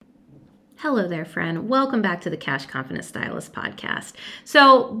Hello there, friend. Welcome back to the Cash Confident Stylist podcast.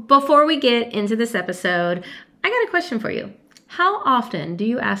 So, before we get into this episode, I got a question for you. How often do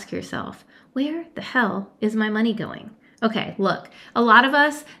you ask yourself, where the hell is my money going? Okay, look, a lot of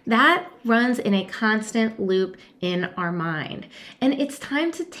us, that runs in a constant loop in our mind. And it's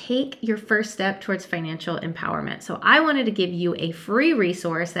time to take your first step towards financial empowerment. So I wanted to give you a free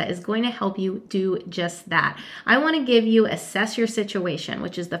resource that is going to help you do just that. I want to give you Assess Your Situation,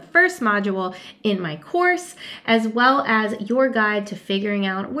 which is the first module in my course, as well as your guide to figuring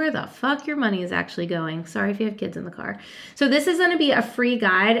out where the fuck your money is actually going. Sorry if you have kids in the car. So this is going to be a free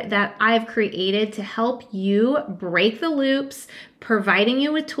guide that I've created to help you break the loops, providing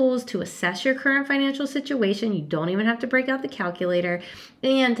you with tools to assess your current financial situation. You don't even have to break out the calculator,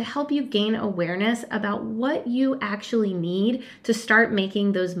 and to help you gain awareness about what you actually need to start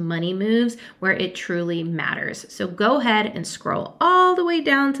making those money moves where it truly matters. So go ahead and scroll all the way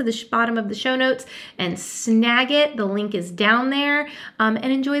down to the bottom of the show notes and snag it. The link is down there, and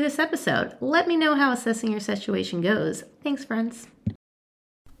enjoy this episode. Let me know how assessing your situation goes. Thanks, friends.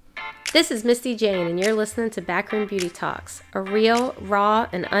 This is Misty Jane, and you're listening to Backroom Beauty Talks, a real, raw,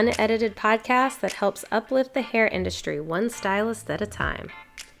 and unedited podcast that helps uplift the hair industry one stylist at a time.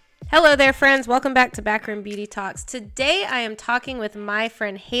 Hello there, friends. Welcome back to Backroom Beauty Talks. Today, I am talking with my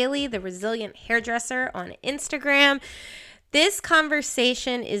friend Hayley, the Resilient Hairdresser, on Instagram. This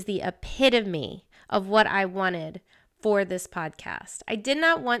conversation is the epitome of what I wanted for this podcast. I did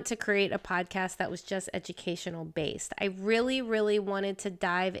not want to create a podcast that was just educational based. I really wanted to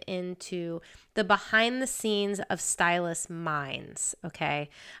dive into the behind the scenes of stylist minds, okay?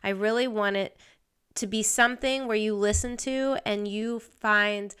 I really want it to be something where you listen to and you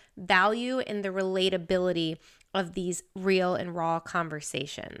find value in the relatability of these real and raw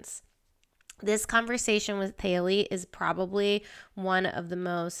conversations. This conversation with Hayley is probably one of the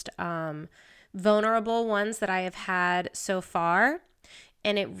most vulnerable ones that I have had so far,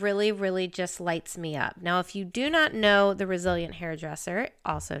 and it really just lights me up. Now, if you do not know the Resilient Hairdresser,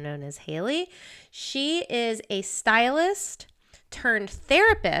 also known as Hayley, she is a stylist turned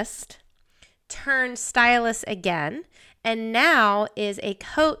therapist turned stylist again, and now is a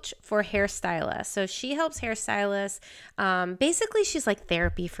coach for hairstylists. So she helps hairstylists. Basically, she's like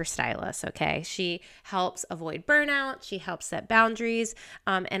therapy for stylists, okay? She helps avoid burnout. She helps set boundaries,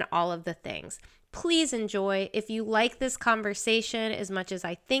 and all of the things. Please enjoy. If you like this conversation as much as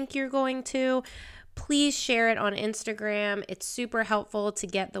I think you're going to, please share it on Instagram. It's super helpful to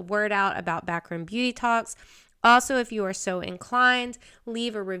get the word out about Backroom Beauty Talks. Also, if you are so inclined,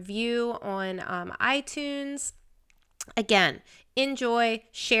 leave a review on iTunes. Again, enjoy,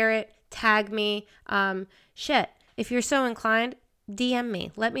 share it, tag me. If you're so inclined, DM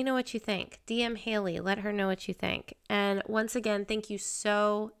me. Let me know what you think. DM Hayley. Let her know what you think. And once again, thank you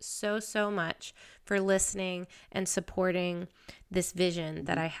so much for listening and supporting this vision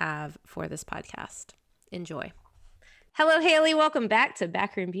that I have for this podcast. Enjoy. Hello, Hayley. Welcome back to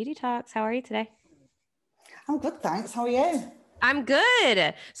Backroom Beauty Talks. How are you today? I'm good, thanks. How are you? I'm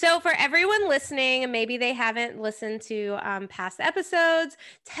good. So for everyone listening, and maybe they haven't listened to past episodes,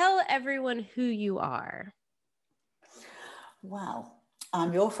 tell everyone who you are. Well,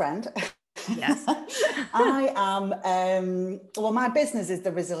 I'm your friend. Yes. I am, well, my business is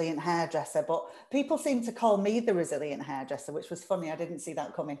the Resilient Hairdresser, but people seem to call me the Resilient Hairdresser, which was funny. I didn't see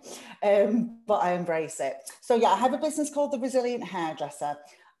that coming, but I embrace it. So yeah, I have a business called the Resilient Hairdresser,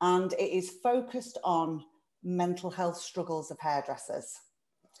 and it is focused on mental health struggles of hairdressers.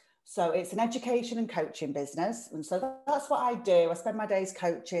 So it's an education and coaching business. And so that's what I do. I spend my days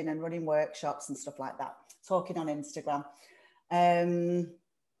coaching and running workshops and stuff like that, talking on Instagram. And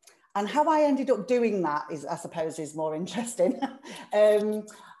how I ended up doing that is, I suppose, is more interesting.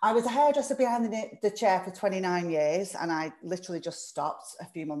 I was a hairdresser behind the chair for 29 years, and I literally just stopped a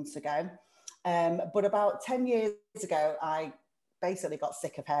few months ago. But about 10 years ago, I basically got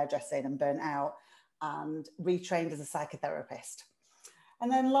sick of hairdressing and burnt out, and retrained as a psychotherapist.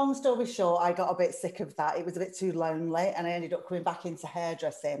 And then long story short, I got a bit sick of that. It was a bit too lonely, and I ended up coming back into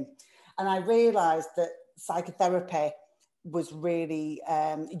hairdressing. And I realized that psychotherapy was really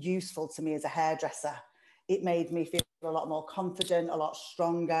useful to me as a hairdresser. It made me feel a lot more confident, a lot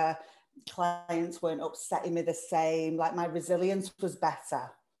stronger. Clients weren't upsetting me the same. Like, my resilience was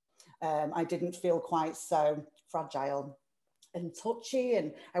better. I didn't feel quite so fragile and touchy,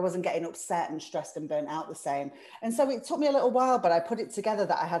 and I wasn't getting upset and stressed and burnt out the same. And so it took me a little while, but I put it together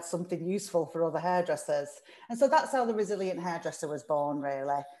that I had something useful for other hairdressers. And so that's how the Resilient Hairdresser was born,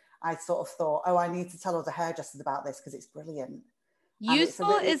 really. I sort of thought, I need to tell other hairdressers about this because it's brilliant.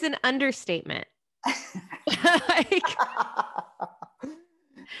 Useful is an understatement. Like,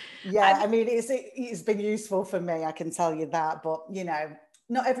 Yeah, I mean, it's been useful for me, I can tell you that. But, you know,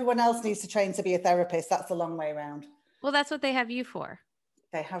 not everyone else needs to train to be a therapist. That's the long way around. Well, that's what they have you for.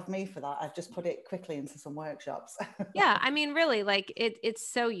 They have me for that. I've just put it quickly into some workshops. Yeah, I mean, really, like it's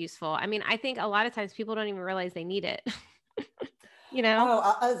so useful. I mean, I think a lot of times people don't even realize they need it. You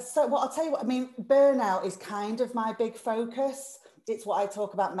know? So what I'll tell you what, I mean, burnout is kind of my big focus. It's what I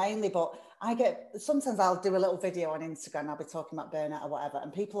talk about mainly, but sometimes I'll do a little video on Instagram. I'll be talking about burnout or whatever.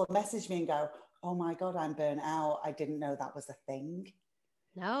 And people will message me and go, oh my God, I'm burnt out. I didn't know that was a thing.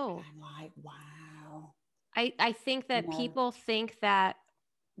 No. And I'm like, wow. I think that people think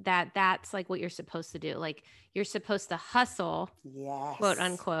that's like what you're supposed to do. Like you're supposed to hustle, yes, quote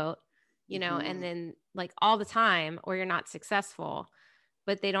unquote, you know, and then like all the time or you're not successful,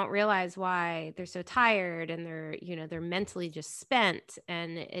 but they don't realize why they're so tired and they're mentally just spent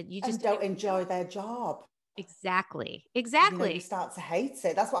and you just don't enjoy their job. Exactly. You start to hate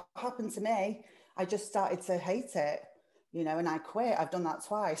it. That's what happened to me. I just started to hate it, and I quit. I've done that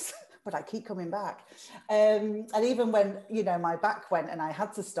twice, but I keep coming back. And even when, my back went and I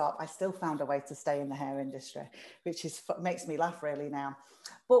had to stop, I still found a way to stay in the hair industry, which makes me laugh really now.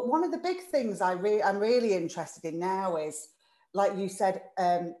 But one of the big things I'm really interested in now is, like you said,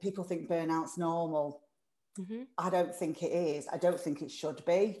 people think burnout's normal. Mm-hmm. I don't think it is. I don't think it should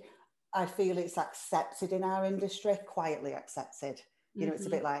be. I feel it's accepted in our industry, quietly accepted. It's a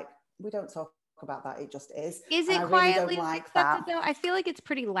bit like, we don't talk about that. It just is. Is it quietly accepted though? I feel like it's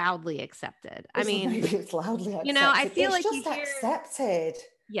pretty loudly accepted. Maybe it's loudly accepted. I feel like it's just accepted.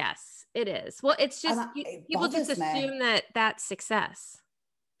 Yes, it is. Well, it's just people just assume that that's success.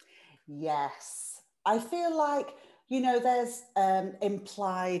 Yes. I feel like, there's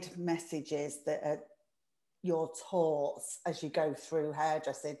implied messages that are you're taught as you go through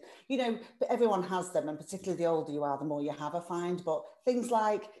hairdressing, but everyone has them, and particularly the older you are, the more you have, I find. But things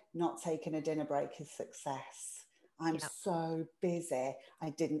like not taking a dinner break is success. I'm so busy, I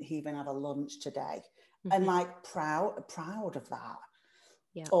didn't even have a lunch today. Mm-hmm. And like proud of that.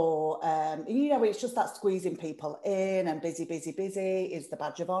 Yeah. Or, it's just that squeezing people in, and busy is the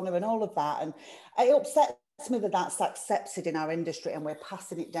badge of honor and all of that. And it upsets me that that's accepted in our industry and we're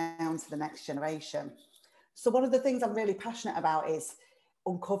passing it down to the next generation. So one of the things I'm really passionate about is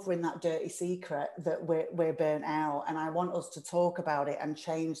uncovering that dirty secret that we're burnt out. And I want us to talk about it and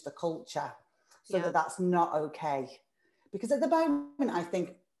change the culture so that that's not okay. Because at the moment, I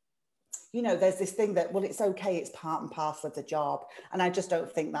think, there's this thing that, well, it's okay, it's part and parcel of the job. And I just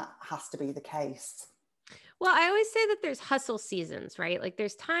don't think that has to be the case. Well, I always say that there's hustle seasons, right? Like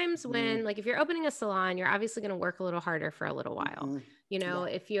there's times when, like if you're opening a salon, you're obviously going to work a little harder for a little while.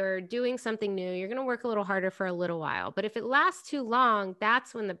 If you're doing something new, you're going to work a little harder for a little while. But if it lasts too long,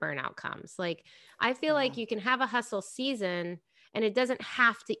 that's when the burnout comes. Like I feel like you can have a hustle season and it doesn't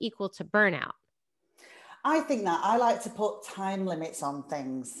have to equal to burnout. I think that I like to put time limits on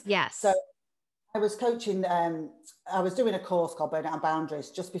things. Yes. So I was coaching, I was doing a course called Burnout and Boundaries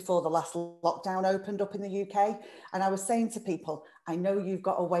just before the last lockdown opened up in the UK. And I was saying to people, I know you've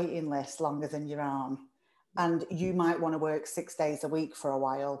got a waiting list longer than your arm, and you might want to work 6 days a week for a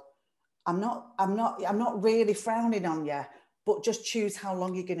while. I'm not really frowning on you, but just choose how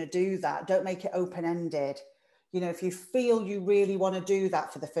long you're going to do that. Don't make it open-ended. If you feel you really want to do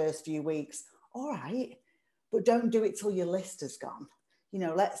that for the first few weeks, all right, but don't do it till your list is gone.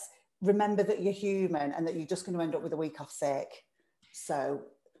 Let's remember that you're human and that you're just going to end up with a week off sick. So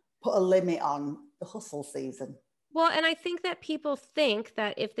put a limit on the hustle season. Well, and I think that people think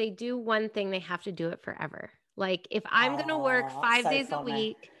that if they do one thing, they have to do it forever. Like if I'm going to work 5 days a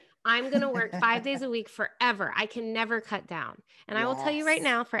week, I'm going to work 5 days a week forever. I can never cut down. And I will tell you right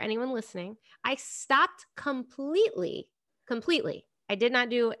now, for anyone listening, I stopped completely. I did not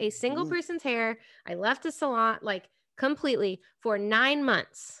do a single person's hair. I left the salon completely for 9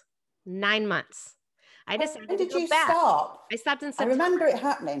 months. 9 months. I decided when did to go you back. Stop? I stopped in September. I remember it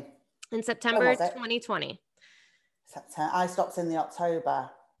happening. In September 2020. I stopped in the October.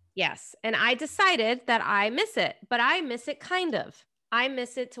 Yes. And I decided that I miss it, but I miss it kind of. I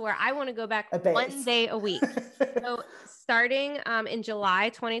miss it to where I want to go back 1 day a week. So starting in July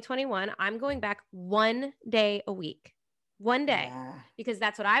 2021, I'm going back 1 day a week. 1 day. Yeah. Because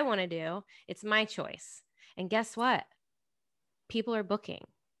that's what I want to do. It's my choice. And guess what? People are booking.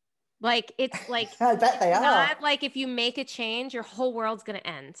 Like, it's like, I bet they are. Not like if you make a change, your whole world's going to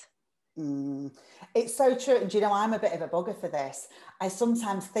end. It's so true. And I'm a bit of a bugger for this. I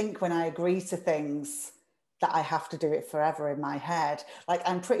sometimes think when I agree to things that I have to do it forever in my head. Like,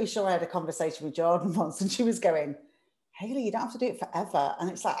 I'm pretty sure I had a conversation with Jordan once and she was going, Hayley, you don't have to do it forever. And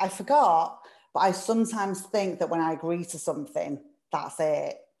it's like, I forgot, but I sometimes think that when I agree to something, that's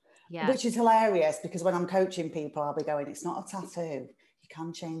it. Yeah. Which is hilarious because when I'm coaching people, I'll be going, it's not a tattoo. You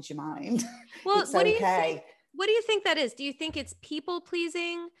can change your mind. Well, It's okay. What do you think that is? Do you think it's people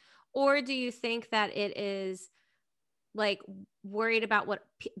pleasing, or do you think that it is like worried about what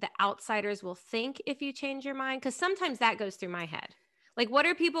the outsiders will think if you change your mind? Because sometimes that goes through my head. Like, what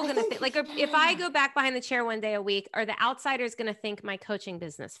are people going to think? Like, if I go back behind the chair one day a week, are the outsiders going to think my coaching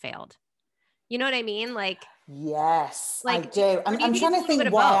business failed? You know what I mean? Like, yes, I like, do. or do you I'm think trying it's a to little bit think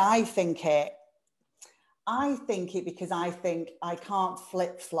of why both? I think it. I think it because I think I can't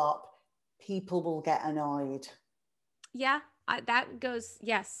flip flop. People will get annoyed. Yeah, that goes,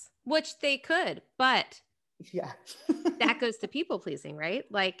 yes, which they could, but Yeah. that goes to people pleasing, right?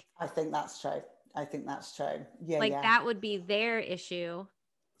 Like, I think that's true. I think that's true. Yeah, like yeah. that would be their issue.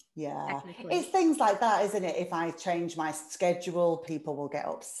 Yeah. Technically. It's things like that, isn't it? If I change my schedule, people will get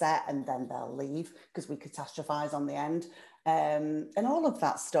upset and then they'll leave because we catastrophize on the end. And all of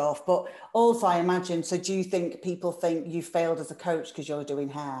that stuff. But also, I imagine, so do you think people think you failed as a coach because you're doing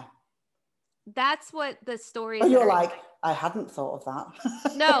hair? That's what the stories And that you're are in like, my, I hadn't thought of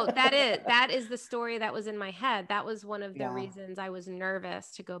that. no, that is the story that was in my head. That was one of the Yeah. reasons I was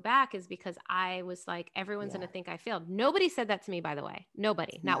nervous to go back, is because I was like, everyone's going Yeah. to think I failed. Nobody said that to me, by the way.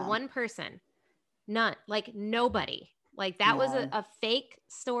 Nobody, not No. one person, none, like nobody. Like that was No. a fake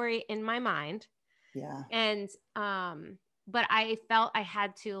story in my mind. Yeah. And but I felt I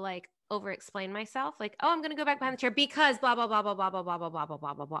had to like over explain myself, like, oh, I'm gonna go back behind the chair because blah blah blah blah blah blah blah blah blah blah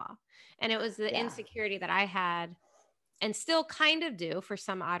blah blah blah. And it was the Yeah. insecurity that I had and still kind of do for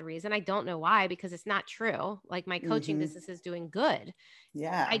some odd reason. I don't know why, because it's not true. Like my coaching business is doing good. I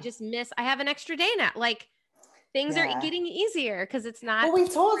Yeah. just I have an extra day now. Like things are Yeah. getting easier because it's not Well, we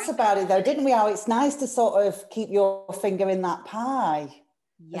talked about it though, didn't we? How it's nice to sort of keep your finger in that pie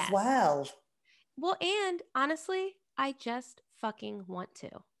as yes. well. Well, and honestly, I just fucking want to.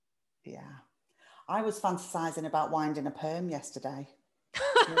 Yeah. I was fantasizing about winding a perm yesterday.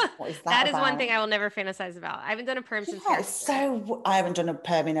 What is that That is one about? thing I will never fantasize about. I haven't done a perm since Yeah, hair it's school. so. I haven't done a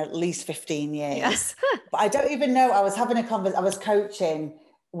perm in at least 15 Yes. years, but I don't even know. I was having a conversation. I was coaching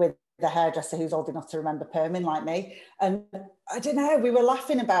with the hairdresser who's old enough to remember perming like me, and I don't know. We were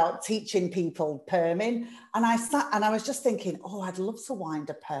laughing about teaching people perming, and I sat and I was just thinking, oh, I'd love to wind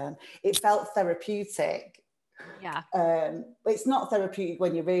a perm. It felt therapeutic. Yeah. But it's not therapeutic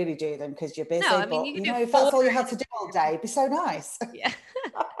when you really do them because you're No, busy. I mean, you But can you do know, if 4. that's all you had to do all day, it'd be so nice. Yeah.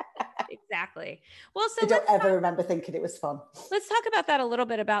 Exactly. Well, so I don't ever remember thinking it was fun. let's talk about that a little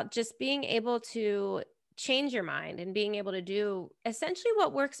bit, about just being able to change your mind and being able to do essentially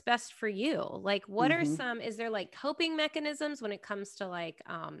what works best for you. Like, what are some, is there like coping mechanisms when it comes to like,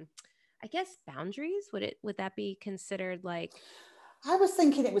 I guess boundaries? Would that be considered like? I was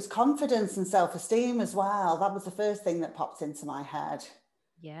thinking it was confidence and self-esteem as well. That was the first thing that popped into my head.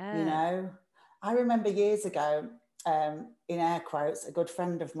 You Yeah. know, I remember years ago, in air quotes, a good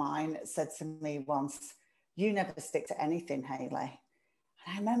friend of mine said to me once, "You never stick to anything, Hayley."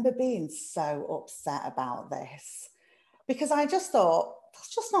 And I remember being so upset about this because I just thought,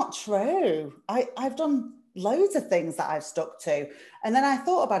 that's just not true. I've done loads of things that I've stuck to. And then I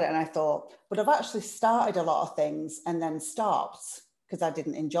thought about it and I thought, but I've actually started a lot of things and then stopped because I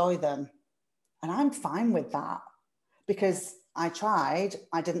didn't enjoy them. And I'm fine with that because I tried,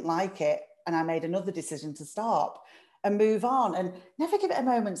 I didn't like it, and I made another decision to stop and move on and never give it a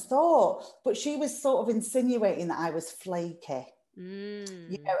moment's thought. But she was sort of insinuating that I was flaky. You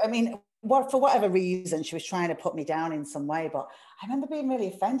know, I mean, for whatever reason, she was trying to put me down in some way. But I remember being really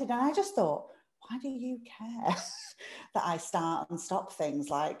offended, and I just thought, why do you care that I start and stop things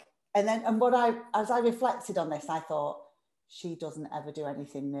like? And then, and as I reflected on this, I thought, she doesn't ever do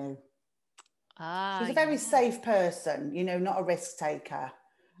anything new. She's a very safe person, you know, not a risk taker.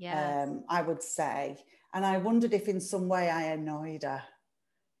 Yes. I would say. And I wondered if in some way I annoyed her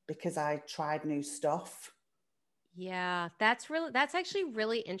because I tried new stuff. Yeah, that's actually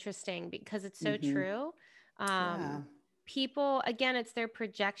really interesting because it's so true. Yeah. People, again, it's their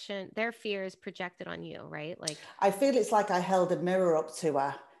projection, their fears projected on you, right? Like, I feel it's like I held a mirror up to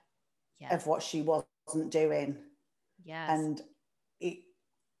her yes, of what she wasn't doing. yes, And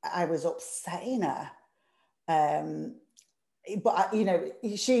I was upsetting her. But, you know,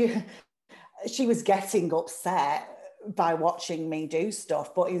 she was getting upset by watching me do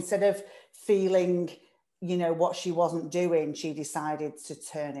stuff. But instead of feeling, you know, what she wasn't doing, she decided to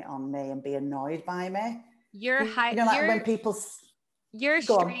turn it on me and be annoyed by me. your You high, know, like when people your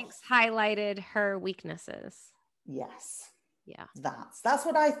go on. strengths highlighted her weaknesses. Yes, Yeah. that's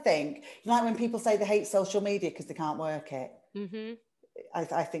what I think. You know, like when people say they hate social media because they can't work it. Mm-hmm.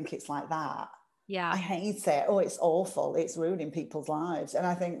 I think it's like that. Yeah. I hate it. Oh, it's awful. It's ruining people's lives. And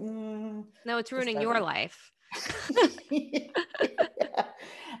I think, No, it's just ruining your don't. life. Yeah.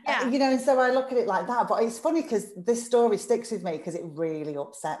 Yeah. You know, and so I look at it like that. But it's funny because this story sticks with me because it really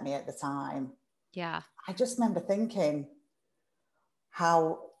upset me at the time. Yeah. I just remember thinking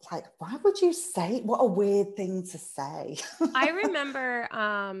how, like, why would you say, what a weird thing to say. I remember,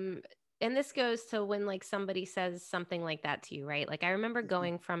 and this goes to when like somebody says something like that to you, right? Like I remember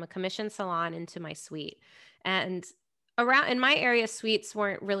going from a commission salon into my suite, and around in my area, suites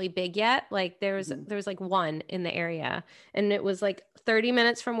weren't really big yet. Like there's like one in the area, and it was like 30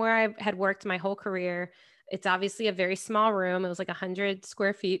 minutes from where I had worked my whole career. It's obviously a very small room. It was like 100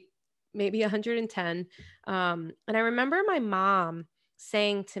 square feet, maybe 110. And I remember my mom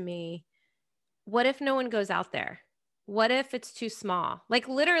saying to me, what if no one goes out there? What if it's too small? Like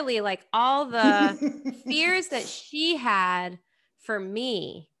literally, like all the fears that she had for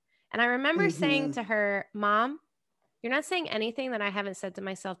me. And I remember saying to her, Mom, you're not saying anything that I haven't said to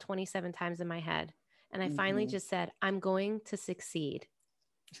myself 27 times in my head. And I finally just said, I'm going to succeed.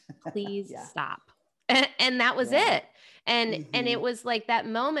 Please Yeah. stop. And that was Yeah. it. And it was like that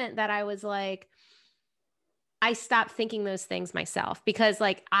moment that I was like, I stopped thinking those things myself because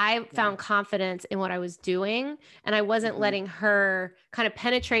like I found confidence in what I was doing and I wasn't letting her kind of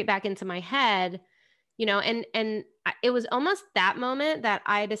penetrate back into my head, you know, and it was almost that moment that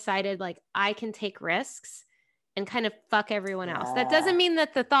I decided like I can take risks and kind of fuck everyone else. That doesn't Yeah. mean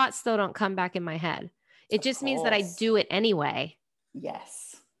that the thoughts still don't come back in my head. It Of just means that I course. do it anyway.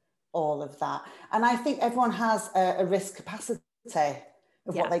 Yes. All of that. And I think everyone has a risk capacity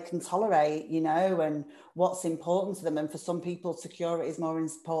of what Yeah. they can tolerate, you know, and what's important to them. And for some people, security is more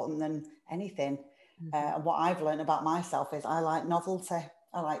important than anything. And what I've learned about myself is I like novelty,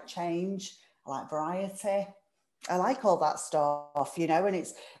 I like change, I like variety. I like all that stuff, you know, and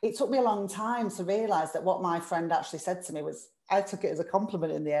it took me a long time to realize that what my friend actually said to me was, I took it as a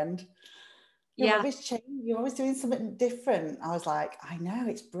compliment in the end. You're Yeah. always changing. You're always doing something different. I was like, I know,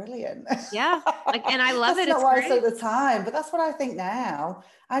 it's brilliant. Yeah. Like, and I love That's it. not It's what I said great. at the time, but that's what I think now.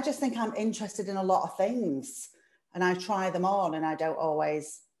 I just think I'm interested in a lot of things and I try them on and I don't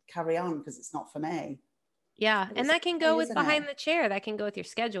always carry on because it's not for me. Yeah. But And it's that can go okay, with isn't it? behind the chair. That can go with your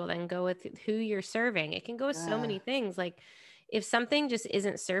schedule. That can go with who you're serving. It can go with so Yeah. many things. Like if something just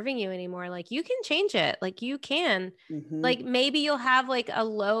isn't serving you anymore, like you can change it. Like you can, Mm-hmm. like maybe you'll have like a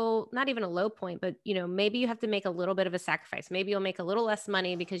low, not even a low point, but you know, maybe you have to make a little bit of a sacrifice. Maybe you'll make a little less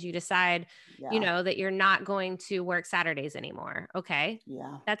money because you decide, you Yeah. know, that you're not going to work Saturdays anymore. Okay.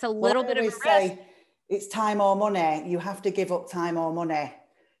 Yeah. That's a Well, little I bit of always a risk. say it's time or money. You have to give up time or money.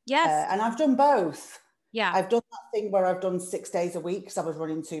 Yes. And I've done both. Yeah. I've done that thing where I've done 6 days a week because I was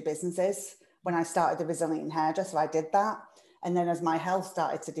running two businesses. When I started the Resilient Hairdresser, I did that. And then as my health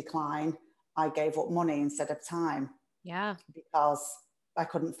started to decline, I gave up money instead of time Yeah. because I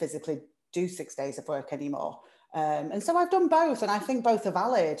couldn't physically do 6 days of work anymore. And so I've done both, and I think both are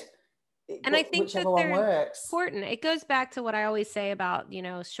valid, And I think whichever that one they're works. important. It goes back to what I always say about, you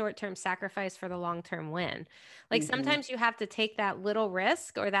know, short-term sacrifice for the long-term win. Like Mm-hmm. sometimes you have to take that little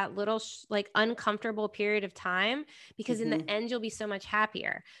risk or that little like uncomfortable period of time because in the Mm-hmm. end you'll be so much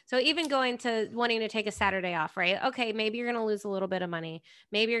happier. So even going to wanting to take a Saturday off, right? Okay, maybe you're going to lose a little bit of money.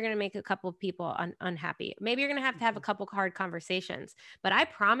 Maybe you're going to make a couple of people unhappy. Maybe you're going to have a couple hard conversations. But I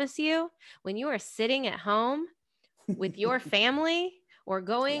promise you, when you are sitting at home with your family or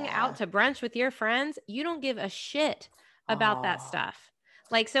going out Yeah. to brunch with your friends, you don't give a shit about that Oh, stuff.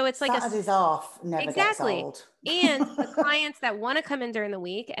 Like, so it's like Saturdays off never gets exactly. old. And the clients that want to come in during the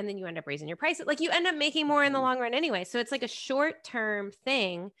week and then you end up raising your prices, like you end up making more in the long run anyway. So it's like a short term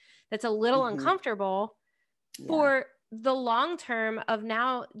thing that's a little Mm-hmm. uncomfortable Yeah. for the long term of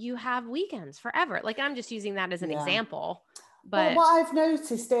now you have weekends forever. Like I'm just using that as an Yeah. example, Well, but what I've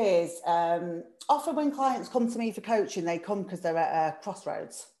noticed is often when clients come to me for coaching, they come because they're at a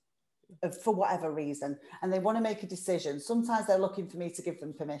crossroads for whatever reason and they want to make a decision. Sometimes they're looking for me to give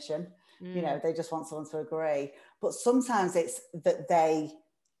them permission. You know, they just want someone to agree. But sometimes it's that they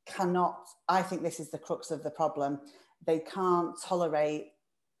cannot, I think this is the crux of the problem. They can't tolerate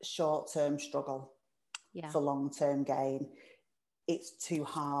short-term struggle yeah. for long-term gain. It's too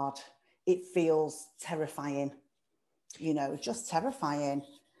hard. It feels terrifying, you know, just terrifying.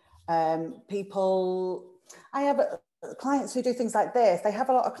 People, I have clients who do things like this. They have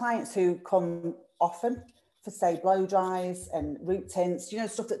a lot of clients who come often for, say, blow dries and root tints, you know,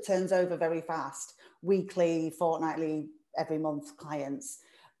 stuff that turns over very fast, weekly, fortnightly, every month clients.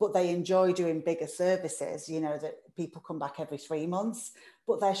 But they enjoy doing bigger services, you know, that people come back every 3 months,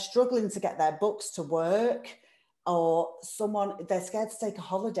 but they're struggling to get their books to work or someone, they're scared to take a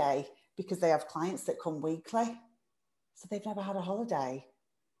holiday because they have clients that come weekly. So they've never had a holiday.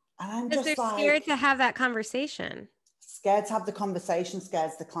 And I'm Because just they're like, scared to have that conversation. scared to have the conversation,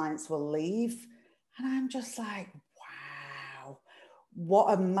 scared the clients will leave. And I'm just like, wow,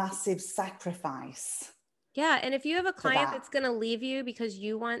 what a massive sacrifice. Yeah. And if you have a For client that. that's going to leave you because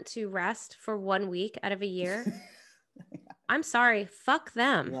you want to rest for 1 week out of a year, I'm sorry, fuck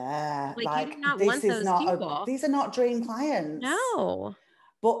them. Yeah, Like, you do like not this want is those not people. these are not dream clients. No.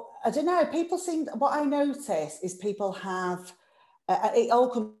 But I don't know, people seem, what I notice is people have, it all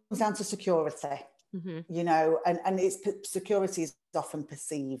comes down to security, you know, and it's security is often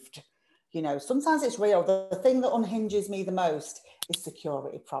perceived. You know, sometimes it's real. The thing that unhinges me the most is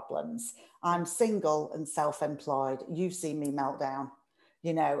security problems. I'm single and self-employed. You've seen me melt down.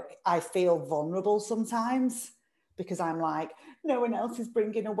 You know, I feel vulnerable sometimes because I'm like, no one else is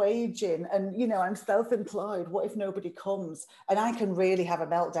bringing a wage in. And, you know, I'm self-employed. What if nobody comes? And I can really have a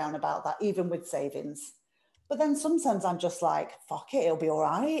meltdown about that, even with savings. But then sometimes I'm just like, fuck it, it'll be all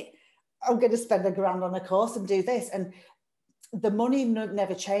right. I'm going to spend £1,000 on a course and do this. And the money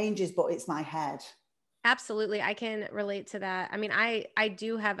never changes, but it's my head. Absolutely. I can relate to that. I mean, I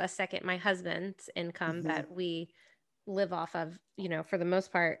do have a second, my husband's income that we live off of, you know, for the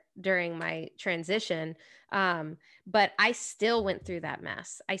most part during my transition. But I still went through that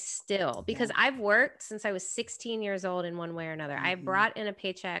mess. Because I've worked since I was 16 years old in one way or another. I brought in a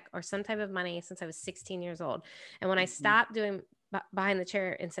paycheck or some type of money since I was 16 years old. And when I stopped doing behind the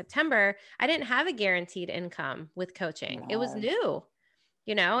chair in September, I didn't have a guaranteed income with coaching. It was new,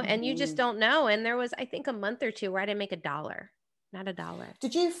 you know, and you just don't know. And there was, I think, a month or two where I didn't make $1, not $1.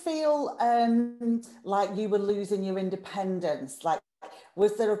 Did you feel like you were losing your independence? Like,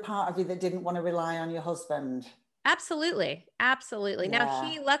 was there a part of you that didn't want to rely on your husband? Absolutely. Absolutely.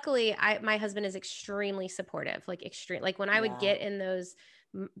 Now Yeah, luckily, my husband is extremely supportive, like extreme, like when I would yeah. get in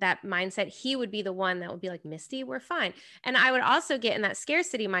that mindset, he would be the one that would be like, Misty, we're fine. And I would also get in that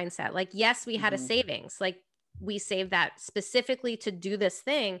scarcity mindset. Like, yes, we had a savings, like we saved that specifically to do this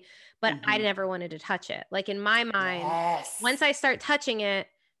thing, but I never wanted to touch it. Like in my mind, Yes. once I start touching it,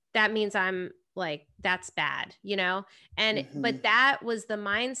 that means I'm like, that's bad, you know? And, but that was the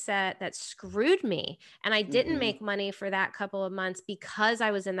mindset that screwed me. And I didn't make money for that couple of months because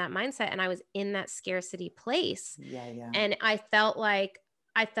I was in that mindset and I was in that scarcity place. Yeah, yeah. And I felt like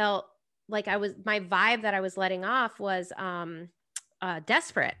I was, my vibe that I was letting off was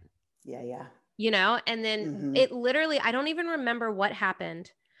desperate, Yeah, yeah. you know? And then it literally, I don't even remember what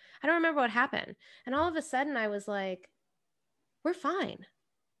happened. I don't remember what happened. And all of a sudden I was like, we're fine.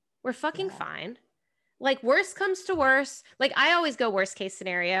 We're fucking fine. Like worst comes to worst. Like I always go worst case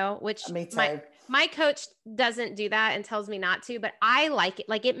scenario, which Me too. my coach doesn't do that and tells me not to, but I like it.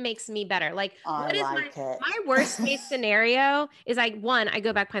 Like it makes me better. Like I what is like it. my worst case scenario is I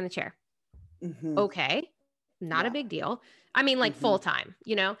go back behind the chair. Okay. Not a big deal. I mean, like full time,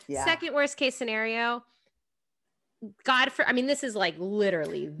 you know, second worst case scenario, I mean, this is like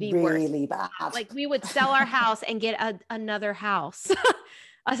literally the worst. Really bad. Like we would sell our house and get another house.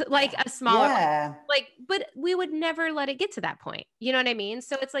 Like a smaller Yeah. like, but we would never let it get to that point. You know what I mean?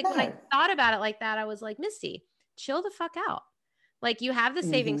 So it's like when I thought about it like that, I was like, Misty, chill the fuck out. Like you have the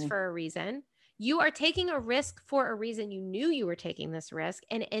savings for a reason. You are taking a risk for a reason. You knew you were taking this risk.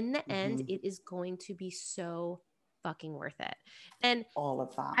 And in the end, it is going to be so fucking worth it. And all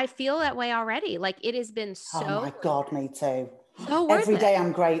of that. I feel that way already. Like it has been Oh my God, me too. so worth Every day it.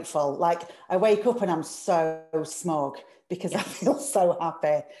 I'm grateful. Like I wake up and I'm so smug because I feel so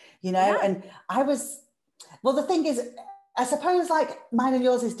happy, you know? And well, the thing is, I suppose like mine and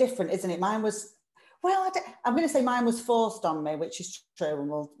yours is different, isn't it? Mine was, well, I'm going to say mine was forced on me, which is true. And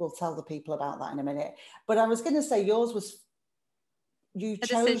we'll tell the people about that in a minute. But I was going to say yours was, you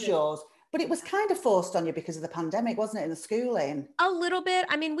chose yours, but it was kind of forced on you because of the pandemic, wasn't it? In the schooling. A little bit.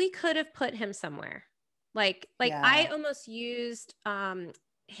 I mean, we could have put him somewhere. Like I almost used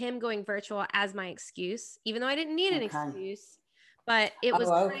him going virtual as my excuse, even though I didn't need an excuse, but it was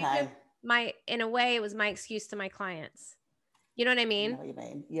kind of in a way, it was my excuse to my clients. You know what I mean? I know what you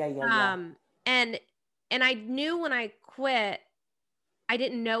mean. Yeah. And I knew when I quit, I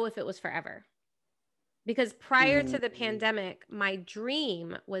didn't know if it was forever. Because prior to the pandemic, my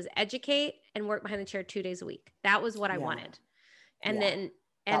dream was educate and work behind the chair 2 days a week. That was what I wanted. And then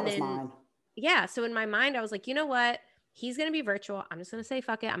mine. Yeah. So in my mind, I was like, you know what? He's going to be virtual. I'm just going to say,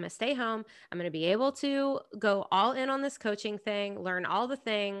 fuck it. I'm going to stay home. I'm going to be able to go all in on this coaching thing, learn all the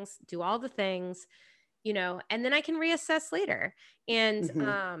things, do all the things, you know, and then I can reassess later.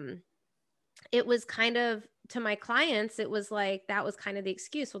 And it was kind of to my clients, it was like, that was kind of the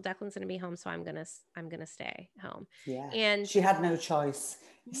excuse. Well, Declan's going to be home, so I'm going to stay home. Yeah. And she had no choice.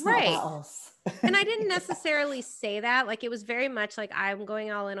 It's not right. about us. And I didn't necessarily say that. Like, it was very much like, I'm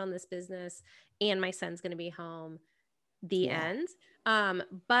going all in on this business and my son's going to be home, the end.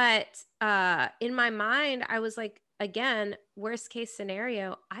 But in my mind, I was like, again, worst case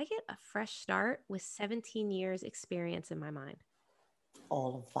scenario, I get a fresh start with 17 years experience in my mind.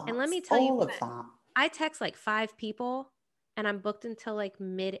 All of that. And let me tell all you, of that. I text like 5 people and I'm booked until like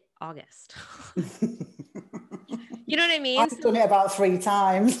mid-August. You know what I mean? I've done it about 3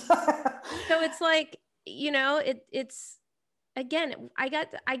 times. So it's like, it's again,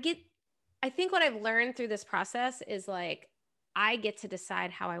 I think what I've learned through this process is like, I get to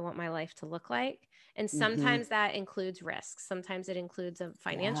decide how I want my life to look like. And sometimes that includes risks. Sometimes it includes a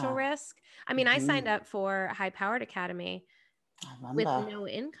financial risk. I mean, I signed up for High Powered Academy with no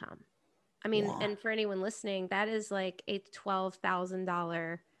income. I mean, and for anyone listening, that is like a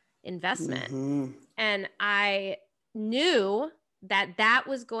 $12,000 investment. And I knew that that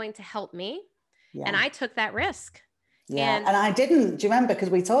was going to help me. And I took that risk. Yeah. And I didn't. Do you remember? Because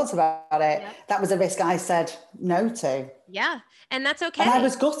we talked about it. Yep. That was a risk I said no to. Yeah. And that's okay. And I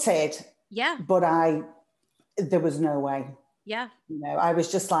was gutted. Yeah. But there was no way. Yeah. I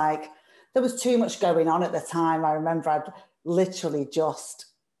was just like, there was too much going on at the time. I remember I'd literally just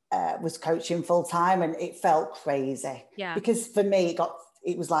was coaching full time and it felt crazy. Yeah. Because for me,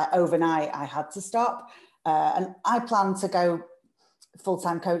 it was like overnight I had to stop. And I planned to go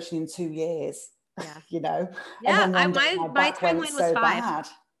full-time coaching in 2 years. Yeah. Yeah. And then my timeline was 5. Bad.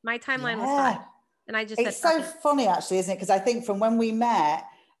 My timeline was 5. And I just it's so funny actually, isn't it? Because I think from when we met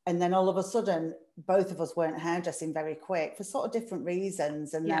and then all of a sudden both of us weren't hairdressing very quick for sort of different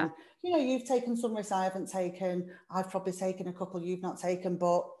reasons. And then, you've taken some risks I haven't taken. I've probably taken a couple you've not taken,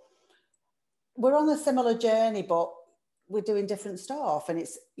 but we're on a similar journey, but we're doing different stuff. And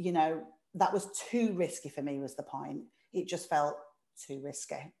it's, that was too risky for me was the point. It just felt too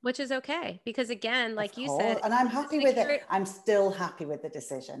risky. Which is okay. Because again, like you said. And I'm happy with it. I'm still happy with the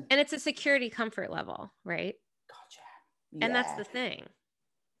decision. And it's a security comfort level, right? Gotcha. Yeah. And that's the thing.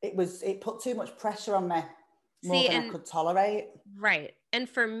 It put too much pressure on me. More than I could tolerate. Right. And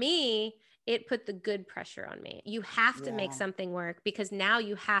for me, it put the good pressure on me. You have to make something work because now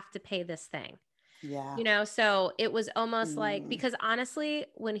you have to pay this thing. Yeah. So it was almost like, because honestly,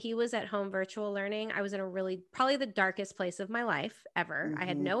 when he was at home virtual learning, I was in a probably the darkest place of my life ever. I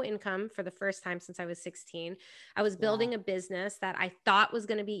had no income for the first time since I was 16. I was building a business that I thought was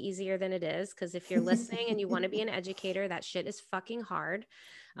going to be easier than it is. Because if you're listening and you want to be an educator, that shit is fucking hard.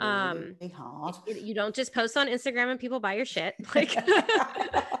 Really hard. You don't just post on Instagram and people buy your shit. Like,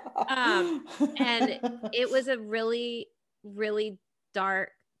 and it was a really, really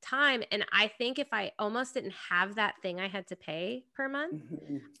dark time. And I think if I almost didn't have that thing I had to pay per month,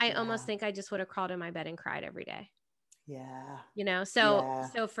 I almost think I just would have crawled in my bed and cried every day. Yeah.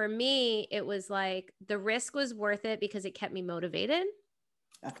 So for me, it was like the risk was worth it because it kept me motivated.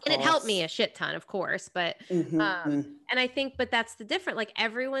 And it helped me a shit ton, of course. But, and I think, but that's the different, like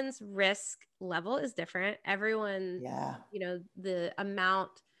everyone's risk level is different. Everyone, the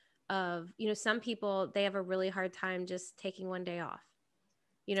amount of, some people, they have a really hard time just taking one day off.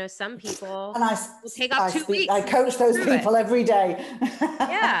 Some people will take off 2 weeks. I coach those people every day.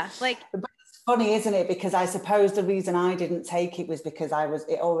 Yeah. But it's funny, isn't it? Because I suppose the reason I didn't take it was because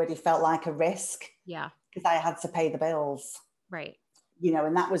it already felt like a risk. Yeah. Because I had to pay the bills. Right.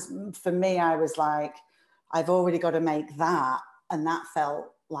 And that was, for me, I was like, I've already got to make that. And that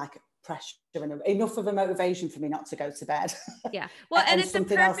felt like pressure and enough of a motivation for me not to go to bed. Yeah. Well, and it's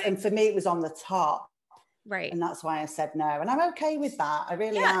something else. And for me, it was on the top. Right. And that's why I said no. And I'm okay with that. I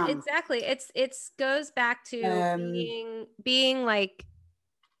really am. Exactly. It goes back to being like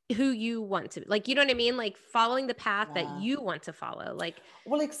who you want to, like, you know what I mean? Like following the path that you want to follow.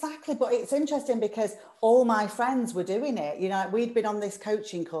 Well, exactly. But it's interesting because all my friends were doing it. We'd been on this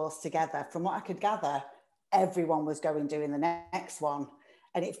coaching course together. From what I could gather, everyone was doing the next one.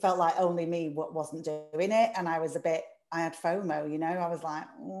 And it felt like only me wasn't doing it. And I had FOMO, I was like,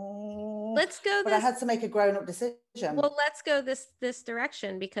 let's go. But I had to make a grown-up decision. Well, let's go this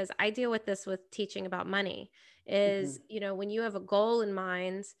direction because I deal with this with teaching about money is, when you have a goal in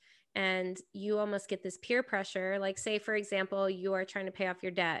mind and you almost get this peer pressure, like say, for example, you are trying to pay off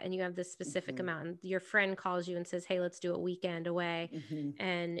your debt and you have this specific amount and your friend calls you and says, hey, let's do a weekend away.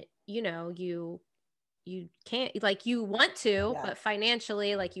 And, you can't, like you want to, but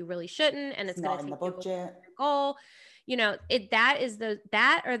financially, like you really shouldn't. And it's going to take the budget. Your goal.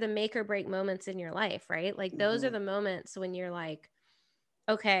 That are the make or break moments in your life, right? Like those are the moments when you're like,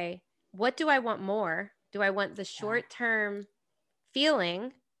 okay, what do I want more? Do I want the Yeah. short-term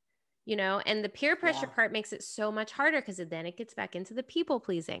feeling, and the peer pressure Yeah. part makes it so much harder because then it gets back into the people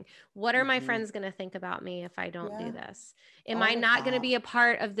pleasing. What are my Hmm. friends going to think about me if I don't do Yeah. this? Am I All of not going to that. be a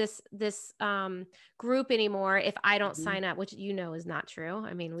part of this group anymore if I don't Hmm. sign up, which is not true.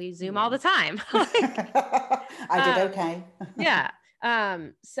 I mean, we Zoom all Yeah. the time. Like, I did um, okay. yeah.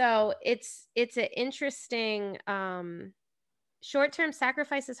 So it's an interesting short-term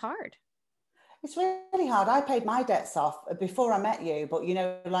sacrifice is hard. It's really hard. I paid my debts off before I met you, but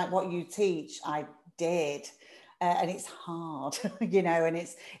like what you teach, I did. And it's hard, and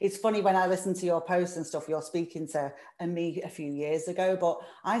it's funny when I listen to your posts and stuff, you're speaking to me a few years ago, but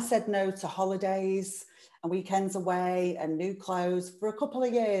I said no to holidays and weekends away and new clothes for a couple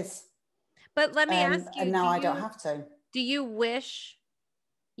of years. But let me ask And you, now I don't have to. do you wish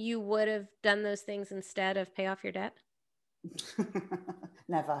you would have done those things instead of pay off your debt?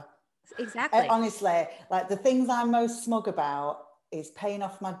 Never. Exactly. Honestly, like the things I'm most smug about is paying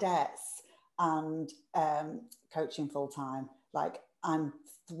off my debts and coaching full time. Like I'm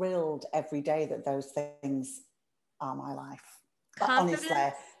thrilled every day that those things are my life. But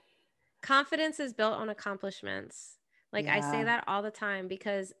honestly, Confidence is built on accomplishments. Like I say yeah. that all the time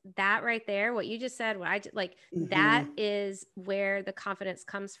because that right there, what you just said, like that Mm-hmm. is where the confidence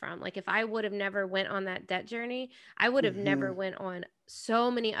comes from. Like if I would have never went on that debt journey, I would have never Mm-hmm. went on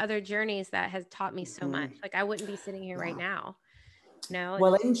so many other journeys that has taught me so much. Mm-hmm. Like I wouldn't be sitting here right Yeah. now. No.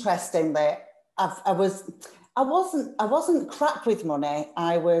 Well, interestingly, I wasn't crap with money.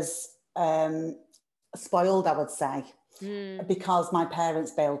 I was spoiled, I would say, Mm, because my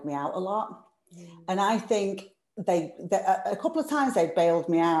parents bailed me out a lot. mm, And I think a couple of times they bailed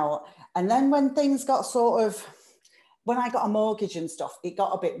me out. And then when things got when I got a mortgage and stuff, it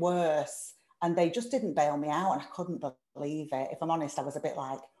got a bit worse. And they just didn't bail me out. And I couldn't believe it. If I'm honest, I was a bit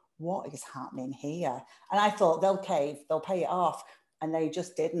like, what is happening here? And I thought they'll cave, they'll pay it off. And they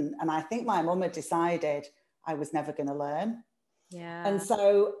just didn't. And I think my mum had decided I was never going to learn. And yeah.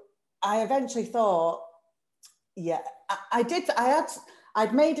 so I eventually thought, yeah, I did.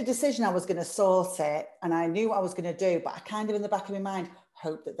 I'd made a decision I was going to sort it and I knew what I was going to do, but I kind of in the back of my mind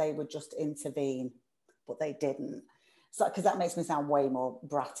hoped that they would just intervene, but they didn't. So, because that makes me sound way more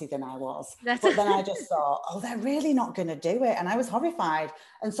bratty than I was. That's But then I just thought, oh, they're really not going to do it. And I was horrified.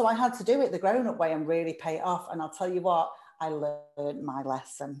 And so I had to do it the grown up way and really pay it off. And I'll tell you what, I learned my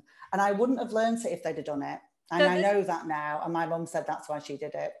lesson. And I wouldn't have learned it if they'd have done it. And so I this know that now. And my mum said that's why she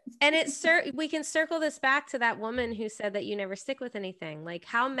did it. and we can circle this back to that woman who said that you never stick with anything. Like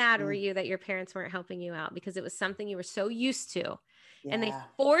how mad were Mm, you that your parents weren't helping you out because it was something you were so used to and they yeah.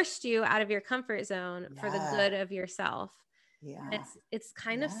 forced you out of your comfort zone for the Yeah. good of yourself. Yeah. It's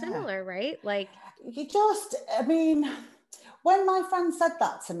kind of Yeah. similar, right? Like I mean, when my friend said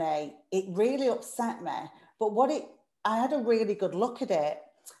that to me, it really upset me. But I had a really good look at it.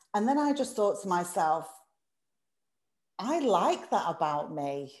 And then I just thought to myself, I like that about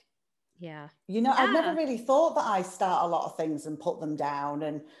me. yeah. I'd never Yeah. really thought that I start a lot of things and put them down.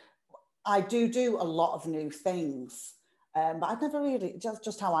 And I do a lot of new things. But I'd never really,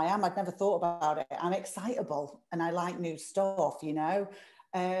 just how I am, I'd never thought about it. I'm excitable and I like new stuff.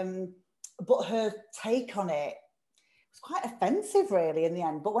 Um, but her take on it was quite offensive, really, in the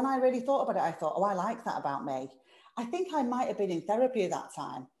end. But when I really thought about it, I thought, oh, I like that about me. I think I might have been in therapy at that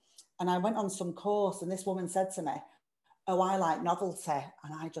time. And I went on some course, and this woman said to me, oh, I like novelty.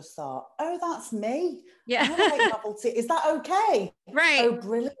 And I just thought, oh, that's me. Yeah. I like novelty. Is that okay? Right. Oh,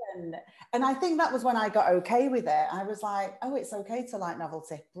 brilliant. And I think that was when I got okay with it. I was like, oh, it's okay to like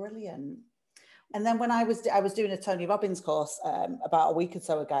novelty. Brilliant. And then when I was doing a Tony Robbins course about a week or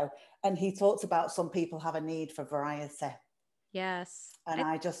so ago, and he talked about some people have a need for variety. Yes. And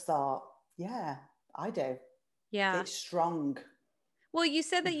I just thought, yeah, I do. Yeah. It's strong. Well, you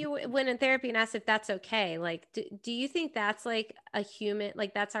said that you went in therapy and asked if that's okay. Like, do you think that's like a human,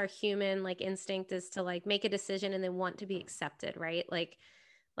 like that's our human like instinct is to like make a decision and then want to be accepted, right? Like,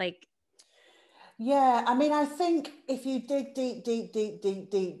 Yeah, I mean, I think if you dig deep, deep, deep, deep,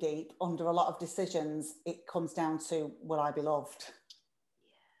 deep, deep under a lot of decisions, it comes down to will I be loved?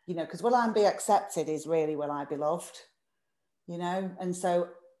 Because will I be accepted is really will I be loved? And so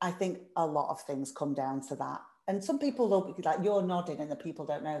I think a lot of things come down to that. And some people will be like, you're nodding, and the people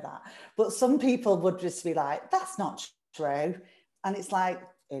don't know that. But some people would just be like, that's not true. And it's like,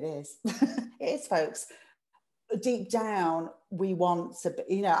 it is. It is, folks. Deep down, we want to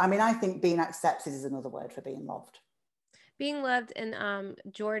be, I mean, I think being accepted is another word for being loved. being loved. And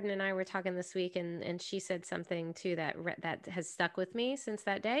Jordan and I were talking this week, and she said something too that has stuck with me since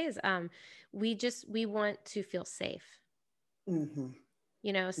that day is we want to feel safe. Mm-hmm.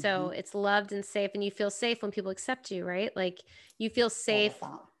 you know, so it's loved and safe, and you feel safe when people accept you, right? Like you feel All of safe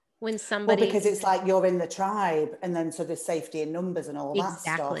that. when Well, somebody because it's like you're in the tribe, and then so there's safety in numbers and all that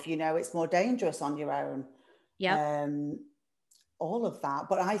stuff. exactly. You know, it's more dangerous on your own. Yep. All of that.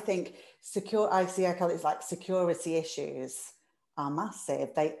 But I think I call it like security issues are massive.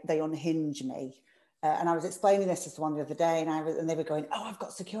 They unhinge me. And I was explaining this to someone the other day, and they were going, "Oh, I've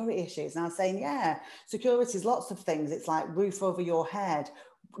got security issues." And I was saying, "Yeah, security is lots of things. It's like roof over your head,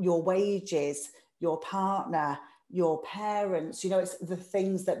 your wages, your partner, your parents. You know, it's the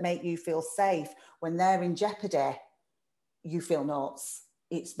things that make you feel safe. When they're in jeopardy, you feel nuts.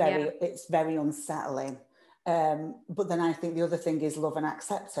 Yeah. It's very unsettling." But then I think the other thing is love and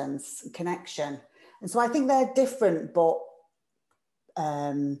acceptance, connection. And so I think they're different, but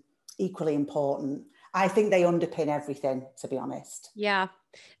equally important. I think they underpin everything, to be honest. Yeah.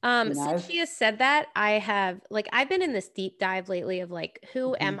 You know? Since she has said that, I've been in this deep dive lately of like,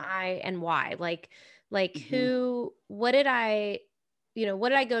 who am Mm-hmm. I and why? Like Mm-hmm. what did what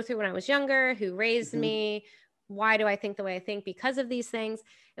did I go through when I was younger? Who raised Mm-hmm. me? Why do I think the way I think because of these things?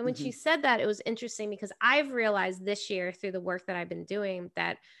 And when Mm-hmm. she said that, it was interesting because I've realized this year through the work that I've been doing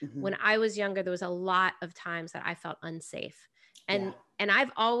that Mm-hmm. when I was younger, there was a lot of times that I felt unsafe. Yeah. And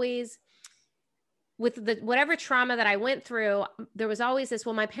I've always with the whatever trauma that I went through, there was always this,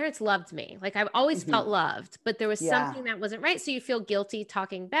 well, my parents loved me. Like I've always Mm-hmm. felt loved, but there was Yeah. something that wasn't right. So you feel guilty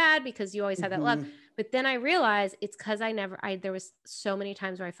talking bad because you always had that love. Mm-hmm. But then I realized it's because there was so many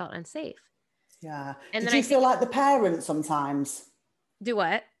times where I felt unsafe. Yeah. And Did then I you feel think, like the parent sometimes? do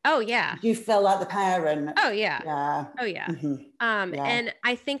what? Oh yeah. Did you feel like the parent? Oh yeah. Yeah. Oh yeah. Mm-hmm. Yeah. And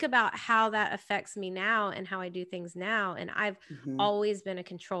I think about how that affects me now and how I do things now. And I've Mm-hmm. always been a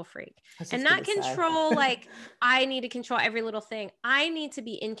control freak I was and just going not to say. control like I need to control every little thing. I need to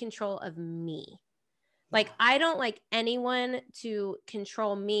be in control of me. Yeah. Like I don't like anyone to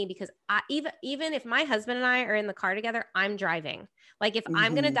control me because even if my husband and I are in the car together, I'm driving. Like if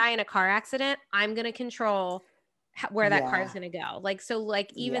I'm going to Mm-hmm. die in a car accident, I'm going to control where that car is Yeah. going to go. Like so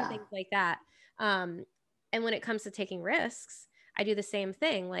like even Yeah. things like that. Um and when it comes to taking risks, I do the same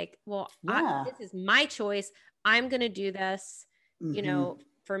thing. Like, well, Yeah. this is my choice. I'm going to do this, Mm-hmm.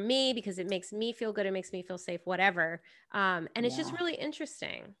 for me because it makes me feel good. It makes me feel safe, whatever. And it's just Yeah. really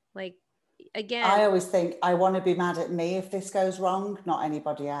interesting. Like, again, I always think I want to be mad at me if this goes wrong, not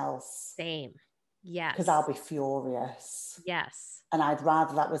anybody else, same. because I'll Yes. be furious. Yes. And I'd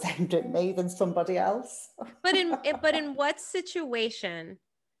rather that was aimed at me than somebody else. But in what situation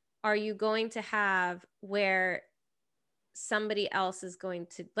are you going to have where somebody else is going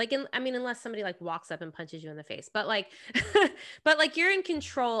to I mean unless somebody like walks up and punches you in the face but like but like you're in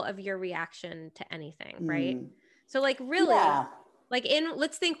control of your reaction to anything, right? Mm. So like really Yeah. like in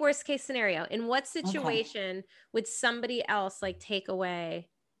let's think worst case scenario, in what Okay. situation would somebody else like take away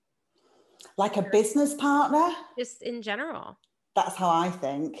Like a business partner? just in general? That's how I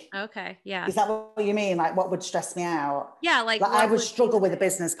think. Okay, yeah. Is that what you mean? Like, what would stress me out? Yeah, like Like, I what would would struggle with a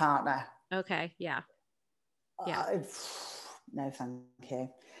business partner. okay, yeah. Yeah, Uh, no, thank you.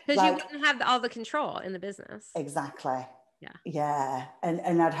 because you Like, wouldn't have all the control in the business. exactly. Yeah. Yeah. And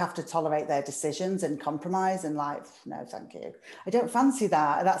I'd have to tolerate their decisions and compromise and like, no, thank you. I don't fancy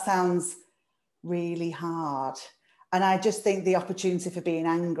that. That sounds really hard. And I just think the opportunity for being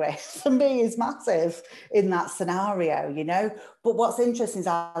angry for me is massive in that scenario, you know. But what's interesting is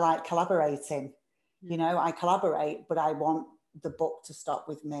I like collaborating. You know, I collaborate, but I want the book to stop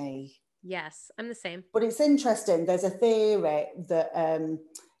with me. Yes, I'm the same. But it's interesting. There's a theory that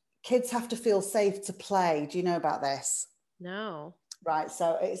kids have to feel safe to play. Do you know about this? No. Right.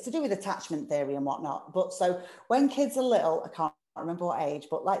 So it's to do with attachment theory and whatnot. But so when kids are little, I can't remember what age,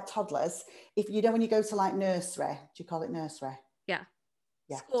 but like toddlers, if you know, when you go to like nursery, do you call it nursery? Yeah.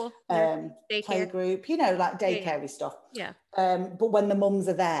 Yeah. School, nursery, daycare. Playgroup, you know, like Yeah, yeah. daycare stuff. Yeah. But when the mums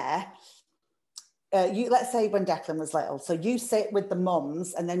are there, let's say when Declan was little, so you sit with the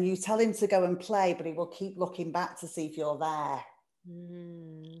mums and then you tell him to go and play, but he will keep looking back to see if you're there.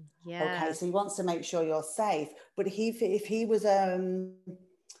 Okay, Yeah. so he wants to make sure you're safe. But if he was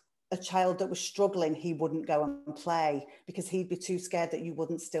a child that was struggling, he wouldn't go and play because he'd be too scared that you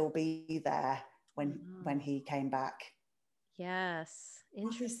wouldn't still be there when he came back. Yes. What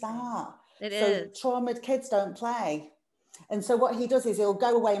is Interesting. that? It So is. traumatized kids don't play. And so what he does is he'll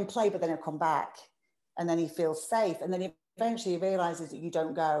go away and play, but then he'll come back and then he feels safe. And then eventually he realizes that you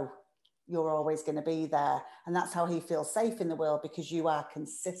don't go. You're always going to be there. And that's how he feels safe in the world, because you are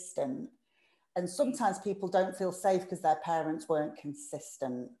consistent. And sometimes people don't feel safe because their parents weren't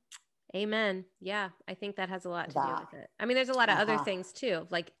consistent. Amen. Yeah, I think that has a lot to do That. with it. I mean, there's a lot of other Uh-huh. things too,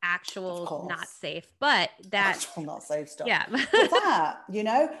 like Of actual not course. safe, but that, Actual not safe stuff. yeah. But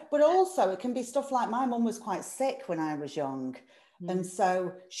that, but also it can be stuff like my mum was quite sick when I was young. And Mm,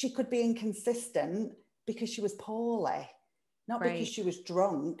 so she could be inconsistent because she was poorly, not because right. she was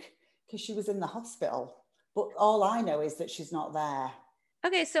drunk, because she was in the hospital. But all I know is that she's not there.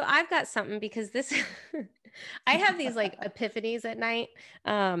 Okay, so I've got something because this I have these like epiphanies at night.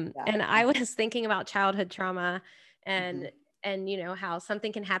 Yeah. And I was thinking about childhood trauma Mm-hmm. and how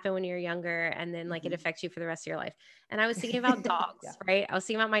something can happen when you're younger and then like it Mm-hmm. affects you for the rest of your life. And I was thinking about Yeah. dogs, right? I was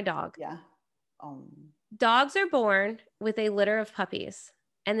thinking about my dog. Yeah. Um, Dogs are born with a litter of puppies.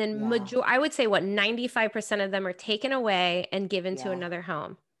 And then yeah. I would say what 95% of them are taken away and given to Yeah. another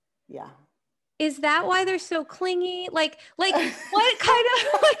home. Yeah. Is that why they're so clingy? Like what kind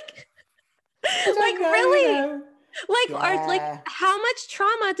I of like like don't know, really? Like Yeah. how much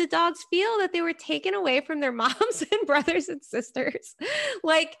trauma did dogs feel that they were taken away from their moms and brothers and sisters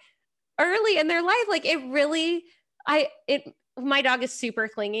like early in their life? Like it really, my dog is super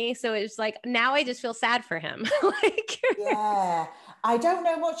clingy, so it's like now I just feel sad for him. Like Yeah. I don't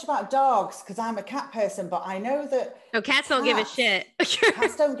know much about dogs because I'm a cat person, but I know that no, cats don't give a cats shit.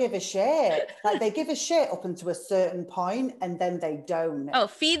 cats don't give a shit. Like they give a shit up until a certain point and then they don't. Oh,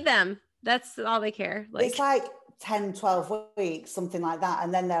 feed them. That's all they care. It's Like like 10, 12 weeks, something like that.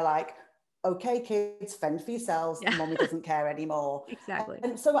 And then they're like, okay, kids, fend for yourselves. yeah, Mommy doesn't care anymore. exactly.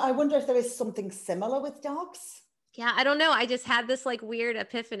 And so I wonder if there is something similar with dogs. Yeah, I don't know. I just had this like weird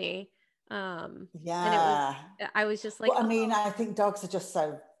epiphany. And it was, Yeah. I was just like, But I mean, oh, I think dogs are just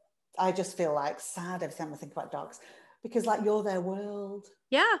so, I just feel like sad every time I think about dogs because like you're their world.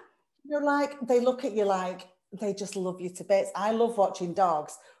 yeah, You're like, they look at you like they just love you to bits. I love watching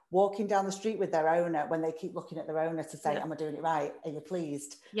dogs walking down the street with their owner when they keep looking at their owner to say, yeah, am I doing it right? Are you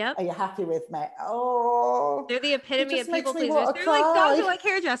pleased? yep. Are you happy with me? Oh, They're the it epitome just of makes people me pleasers. want to They're like dogs are cry. like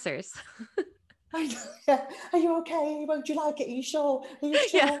hairdressers. I know, yeah. Are you okay? Won't you like it? Are you sure? Are you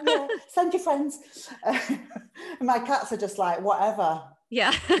Yeah. sure? Yeah. Send your friends. My cats are just like, whatever.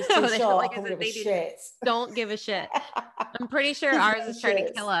 Yeah. He's too short. Like I I couldn't said, give a they shit. don't give a shit. I'm pretty sure There's ours no is trying to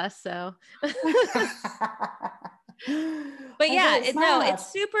shits. kill us. So, but I know yeah, it's no, mad.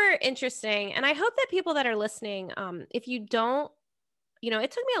 it's super interesting. And I hope that people that are listening, if you don't,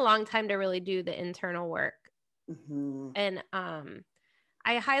 it took me a long time to really do the internal work. Mm-hmm. And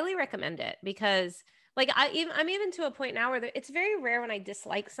I highly recommend it because like I'm even to a point now where it's very rare when I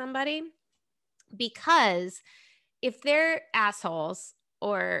dislike somebody because if they're assholes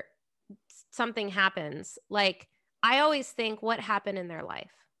or something happens, like I always think what happened in their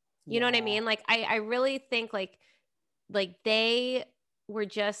life. You know what I Yeah. mean? Like I really think like they were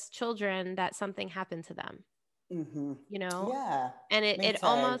just children that something happened to them, Mm-hmm. you know? Yeah. And Me it too.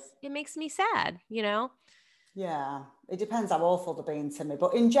 almost it makes me sad, you know? Yeah. It depends how awful they're being to me.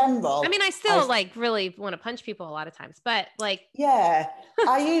 But in I general, mean, I I still like really want to punch people a lot of times, but like yeah.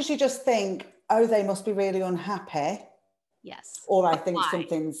 I usually just think, oh, they must be really unhappy. yes. Or I But think why?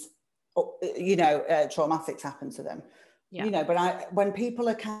 something's traumatic's happened to them. Yeah. But when people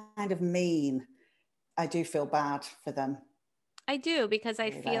are kind of mean, I do feel bad for them. I do because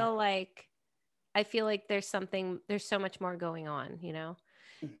Really. I feel like there's so much more going on, you know?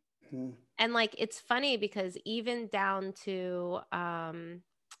 Mm-hmm. And like it's funny because even down to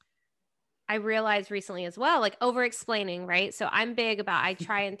I realized recently as well, like over explaining, right? So I'm big about I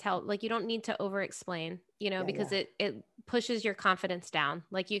try and tell like you don't need to over explain, Yeah, because yeah. it pushes your confidence down.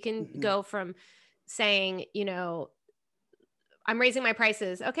 Like you can Mm-hmm. go from saying, I'm raising my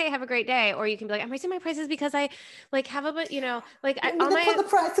prices. Okay, have a great day. Or you can be like, I'm raising my prices because I like have a bit, like I Yeah, all they put my the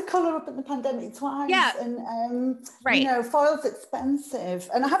price of colour up in the pandemic yeah, twice, and right. foil's expensive,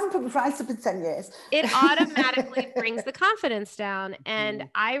 and I haven't put the price up in 10 years. It automatically brings the confidence down. And Mhm.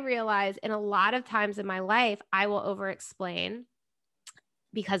 I realize in a lot of times in my life, I will over explain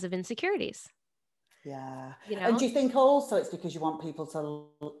because of insecurities, Yeah, you and know? do you think also it's because you want people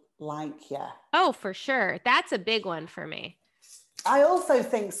to like you? Oh, for sure. That's a big one for me. I also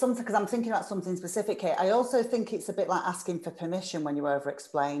think something because I'm thinking about something specific here. I also think it's a bit like asking for permission when you over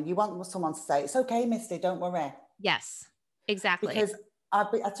explain. You want someone to say, "It's okay, Misty, don't worry," Yes, exactly. because I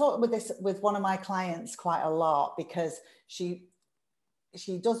talk with this with one of my clients quite a lot because she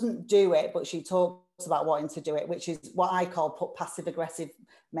doesn't do it, but she talks about wanting to do it, which is what I call put passive aggressive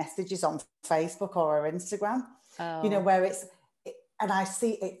messages on Facebook or her Instagram. Oh, Where and I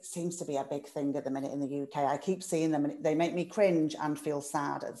see it seems to be a big thing at the minute in the UK. I keep seeing them and they make me cringe and feel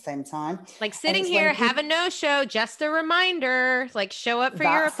sad at the same time. like And sitting it's when here, have a people no show, just a reminder, like show up for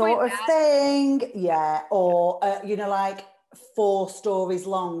your that sort appointment. of thing, yeah, or like 4 stories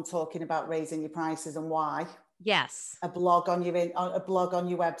long talking about raising your prices and why. Yes. A blog on your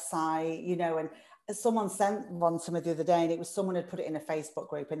website, you know, and someone sent one to me the other day, and it was someone had put it in a Facebook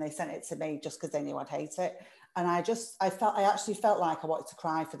group, and they sent it to me just because they knew I'd hate it. And I actually felt like I wanted to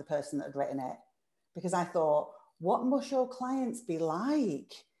cry for the person that had written it, because I thought, what must your clients be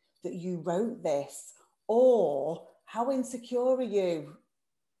like that you wrote this? Or how insecure are you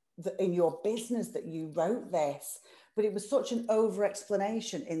in your business that you wrote this? But it was such an over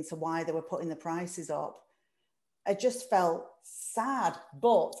explanation into why they were putting the prices up. I just felt sad,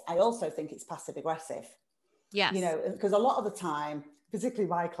 but I also think it's passive aggressive. Yes. You know, because a lot of the time, particularly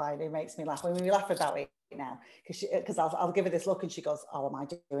my client who makes me laugh, when we laugh about it now, because I'll give her this look and she goes, oh, am I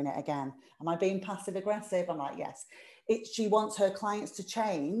doing it again? Am I being passive aggressive? I'm like, yes. She wants her clients to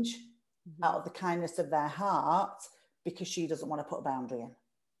change out of the kindness of their heart because she doesn't want to put a boundary in.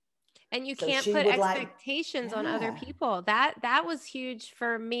 And you can't put expectations on other Yeah. people. That was huge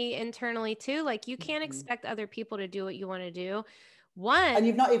for me internally too. Like, you can't expect other people to do what you want to do. And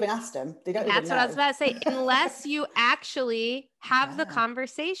you've not even asked them. They don't even know. That's what I was about to say. Unless you actually have the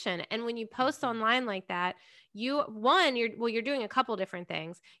conversation. And when you post online like that, you're doing a couple different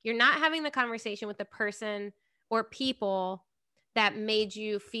things. You're not having the conversation with the person or people that made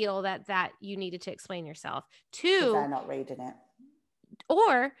you feel that you needed to explain yourself. 2, they're not reading it.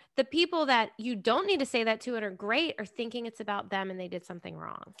 Or the people that you don't need to say that to and are great are thinking it's about them and they did something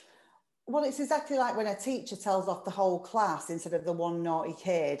wrong. Well, it's exactly like when a teacher tells off the whole class instead of the one naughty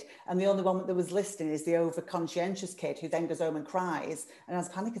kid, and the only one that was listening is the over-conscientious kid who then goes home and cries and has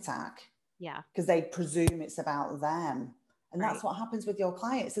a panic attack. Yeah. Because they presume it's about them. And that's what happens with your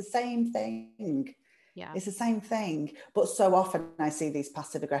client. It's the same thing. Yeah. It's the same thing. But so often I see these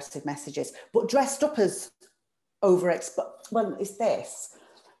passive-aggressive messages, but dressed up as well, it's this.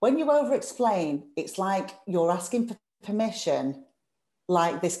 When you over-explain, it's like you're asking for permission,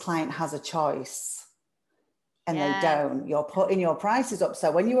 like this client has a choice, and they don't. You're putting your prices up. So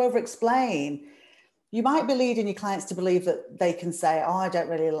when you over-explain, you might be leading your clients to believe that they can say, oh, I don't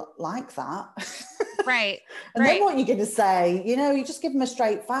really like that. Right. And then what you're going to say, you just give them a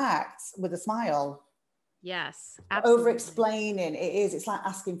straight fact with a smile. Yes, absolutely. Over-explaining, it's like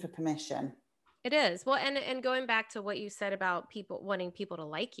asking for permission. It is. Well, and going back to what you said about people wanting people to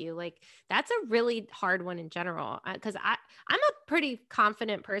like you, like, that's a really hard one in general. Because I'm a pretty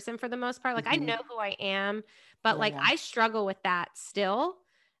confident person for the most part. Like, I know who I am, but I struggle with that still.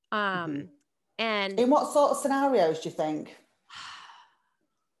 And in what sort of scenarios do you think?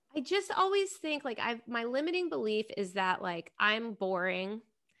 I just always think my limiting belief is that I'm boring.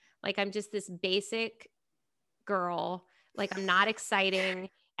 Like, I'm just this basic girl. Like, I'm not exciting.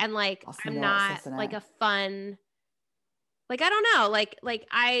 And I'm not a fun, I don't know,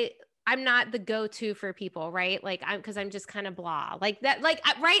 I'm not the go-to for people, right? Because I'm just kind of blah like that.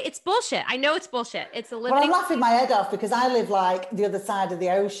 Right. It's bullshit. I know it's bullshit. It's a limiting. Well, I'm laughing my head off because I live the other side of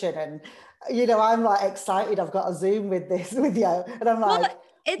the ocean, and I'm excited. I've got a Zoom with you, and I'm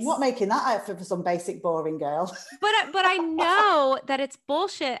I'm not making that out for some basic boring girl. But I know that it's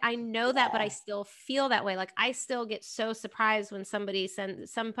bullshit. I know that, but I still feel that way. I still get so surprised when somebody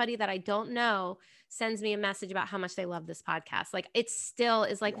that I don't know sends me a message about how much they love this podcast. It still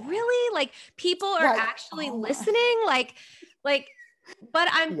is really? People are actually listening? But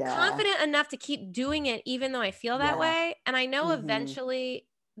I'm confident enough to keep doing it, even though I feel that way. And I know eventually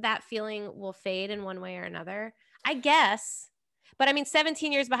that feeling will fade in one way or another, I guess. But I mean,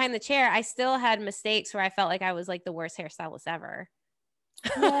 17 years behind the chair, I still had mistakes where I felt like I was the worst hairstylist ever.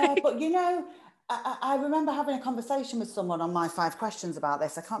 Yeah, but I remember having a conversation with someone on my 5 questions about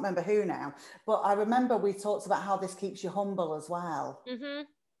this. I can't remember who now, but I remember we talked about how this keeps you humble as well.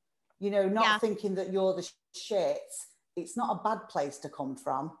 Not thinking that you're the shit. It's not a bad place to come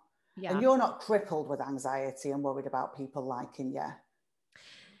from. Yeah. And you're not crippled with anxiety and worried about people liking you.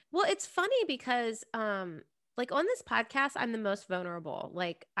 Well, it's funny because on this podcast, I'm the most vulnerable.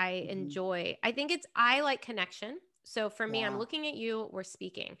 I enjoy, I like connection. So for me, I'm looking at you, we're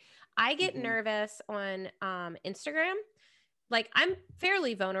speaking. I get nervous on Instagram. I'm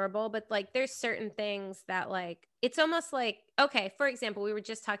fairly vulnerable, but there's certain things that it's almost okay, for example, we were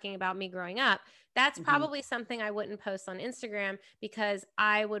just talking about me growing up. That's probably something I wouldn't post on Instagram because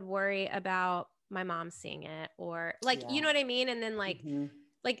I would worry about my mom seeing it or you know what I mean? And then I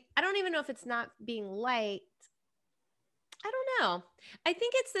don't even know if it's not being liked. I don't know. I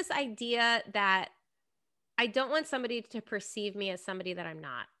think it's this idea that I don't want somebody to perceive me as somebody that I'm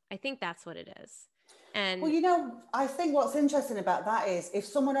not. I think that's what it is. And well, I think what's interesting about that is if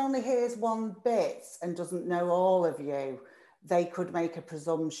someone only hears one bit and doesn't know all of you, they could make a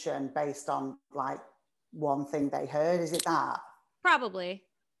presumption based on one thing they heard. Is it that? Probably.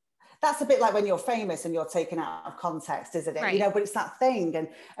 That's a bit like when you're famous and you're taken out of context, isn't it? Right. You know, but it's that thing. And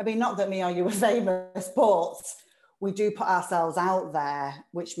I mean, not that me or you are famous, but we do put ourselves out there,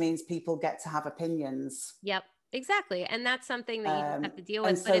 which means people get to have opinions. Yep, exactly. And that's something that you just have to deal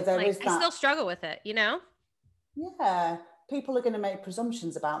And with. so But it's there like, is I that, still struggle with it, you know? yeah, people are going to make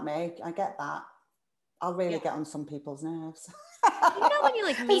presumptions about me. I get that. I'll really Yeah. get on some people's nerves. You know, when you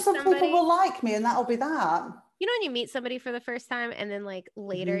like And meet some somebody, people will like me and that'll be that. you know, when you meet somebody for the first time and then like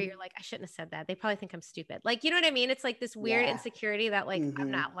later Mhm. you're like, I shouldn't have said that. They probably think I'm stupid. Like, you know what I mean? It's like this weird Yeah. insecurity that like I'm Mhm.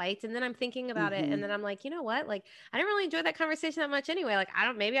 not liked. And then I'm thinking about it. And Mhm. then I'm like, you know what? Like, I didn't really enjoy that conversation that much anyway. Like,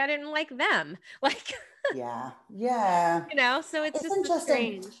 maybe I didn't like them. Like, Yeah. Yeah. you know, so it's It's just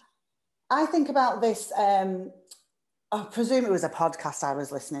interesting. strange. I think about this. I presume it was a podcast I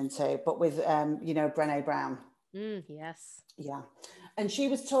was listening to, but with, you know, Brené Brown. Yes. Yeah. And she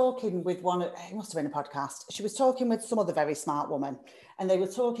was talking with it must have been a podcast. She was talking with some other very smart woman. And they were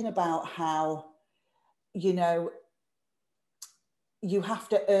talking about how, you know, you have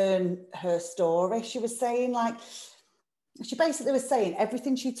to earn her story. She was saying, like, she basically was saying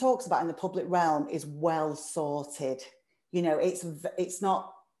everything she talks about in the public realm is well sorted. You know, it's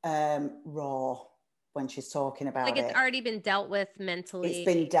not raw when she's talking about Like it's it. already been dealt with mentally. It's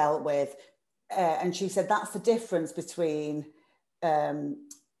been dealt with. And she said that's the difference between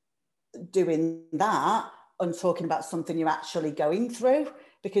doing that and talking about something you're actually going through,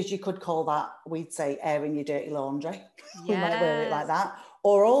 because you could call that, we'd say, airing your dirty laundry. We might word it like that.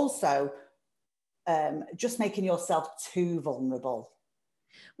 Or also just making yourself too vulnerable,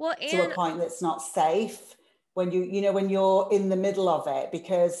 well, to a and point that's not safe when when you're in the middle of it,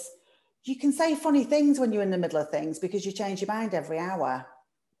 because you can say funny things when you're in the middle of things because you change your mind every hour.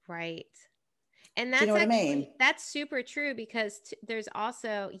 right. And Do you that's know what I actually, mean? that's super true because there's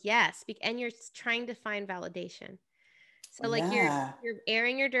also, yes, and you're trying to find validation. So like Yeah. you're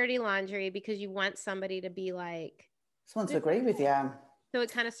airing your dirty laundry because you want somebody to be like, Someone to agree with you. so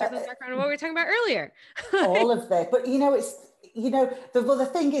it kind of circles back around to what we were talking about earlier. All of this. But, the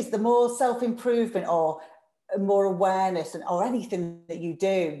thing is, the more self-improvement or more awareness or anything that you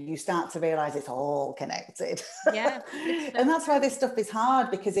do, you start to realize it's all connected. Yeah. So And that's why this stuff is hard,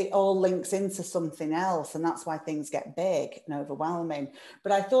 because it all links into something else. And that's why things get big and overwhelming.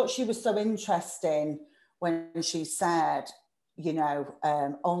 But I thought she was so interesting when she said,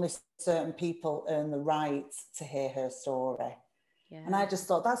 only certain people earn the right to hear her story. yeah. And I just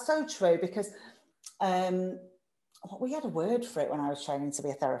thought that's so true, because we had a word for it when I was training to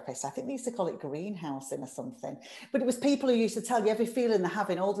be a therapist. I think they used to call it greenhousing or something. But it was people who used to tell you every feeling they're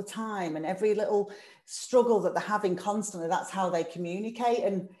having all the time and every little struggle that they're having constantly. That's how they communicate.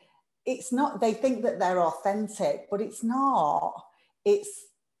 And it's not, they think that they're authentic, but it's not. It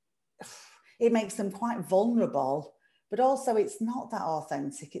makes them quite vulnerable, but also it's not that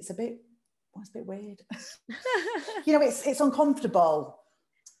authentic. It's a bit weird. It's uncomfortable.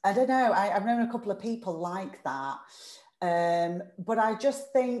 I don't know. I've known a couple of people like that. But I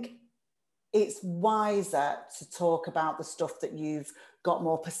just think it's wiser to talk about the stuff that you've got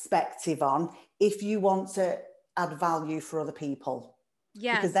more perspective on if you want to add value for other people.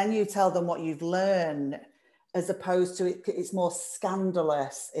 Yes. Because then you tell them what you've learned, as opposed to it's more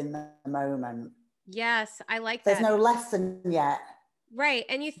scandalous in the moment. Yes, I like that. There's no lesson yet. Right.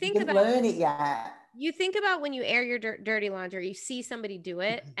 And you didn't learn it yet. You think about when you air your dirty laundry, you see somebody do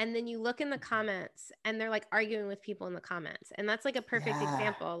it, and then you look in the comments and they're like arguing with people in the comments. And that's like a perfect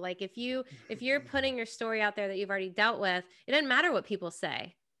example. Like if you're putting your story out there that you've already dealt with, it doesn't matter what people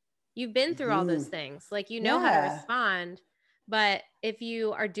say. You've been through all those things. Like, how to respond. But if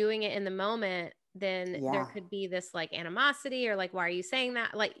you are doing it in the moment, then there could be this like animosity or like, why are you saying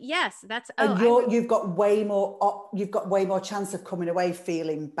that? Like, yes, that's, and you've got way more chance of coming away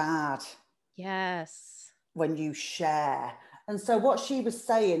feeling bad. Yes. When you share. And so what she was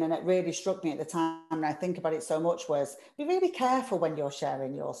saying, and it really struck me at the time, and I think about it so much, was be really careful when you're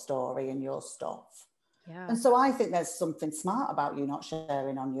sharing your story and your stuff. Yeah. And so I think there's something smart about you not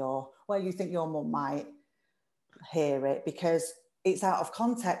sharing on where you think your mum might hear it, because it's out of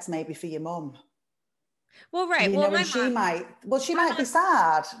context maybe for your mum. Well, right. She might be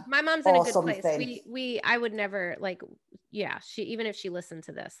sad. My mom's in a good place. I would never even if she listened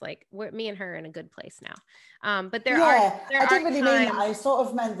to this, like me and her are in a good place now. But I didn't really mean that. I sort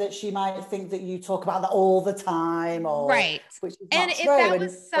of meant that she might think that you talk about that all the time, right. Which is and not if true, that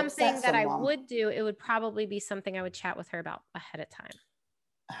was something that someone. I would do, it would probably be something I would chat with her about ahead of time.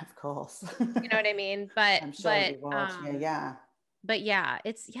 Of course. You know what I mean? But I'm sure you would. Yeah. But yeah,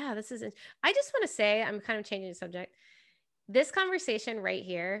 this is, I just want to say, I'm kind of changing the subject. This conversation right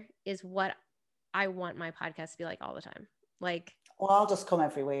here is what I want my podcast to be like all the time. Like, well, I'll just come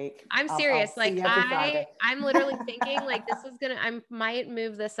every week. I'm I'll serious. see Like you every Friday. I'm literally thinking like I might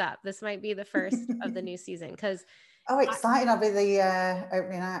move this up. This might be the first of the new season. Cause Oh, exciting. I'll be the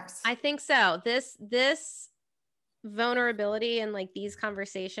opening act. I think so. This vulnerability and like these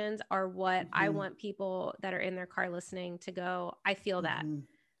conversations are what I want people that are in their car listening to go, I feel that.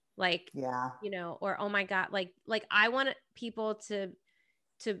 Like, yeah, you know, or, oh my God, like I want people to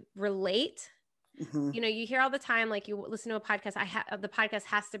relate. You know, you hear all the time, like you listen to a podcast, the podcast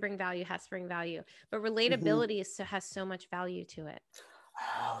has to bring value, but relatability has so much value to it.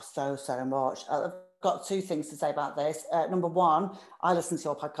 Oh, so much. I've got two things to say about this. Number one, I listen to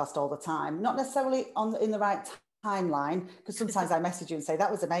your podcast all the time, not necessarily in the right timeline, because sometimes I message you and say,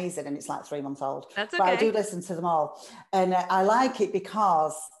 that was amazing, and it's like 3 months old. That's okay. But I do listen to them all. And I like it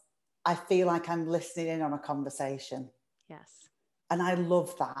because I feel like I'm listening in on a conversation. Yes. And I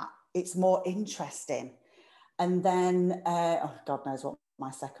love that. It's more interesting. And then, oh, God knows what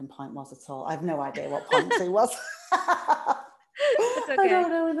my second point was at all. I have no idea what point 2 was. It's okay. I don't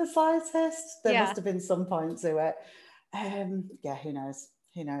know in the slightest. There Yeah. must have been some point to it. Yeah, who knows?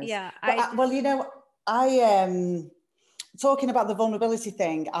 Who knows? Yeah. But well, you know, I talking about the vulnerability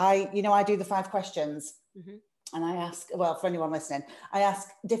thing. I do the 5 questions, and I ask. Well, for anyone listening, I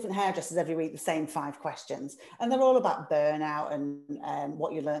ask different hairdressers every week the same 5 questions, and they're all about burnout and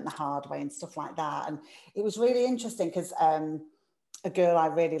what you learned the hard way and stuff like that. And it was really interesting because a girl I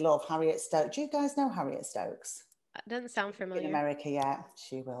really love, Harriet Stokes. Do you guys know Harriet Stokes? Doesn't sound familiar. In America yet.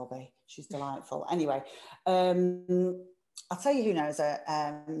 She will be. She's delightful. Anyway, I'll tell you who knows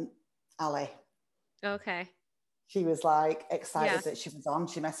her. Ali. Okay. She was like excited that she was on.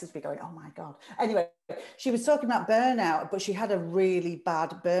 She messaged me going, oh my God. Anyway, she was talking about burnout, but she had a really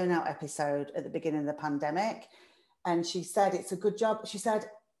bad burnout episode at the beginning of the pandemic. And she said, it's a good job. She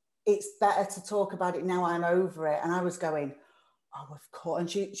said, it's better to talk about it now. I'm over it. And I was going, oh, of course. And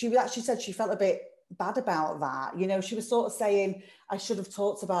she actually said she felt a bit bad about that. You know, she was sort of saying, I should have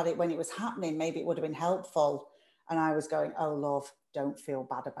talked about it when it was happening. Maybe it would have been helpful. And I was going, oh, love, don't feel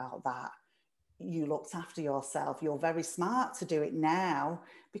bad about that. You looked after yourself. You're very smart to do it now,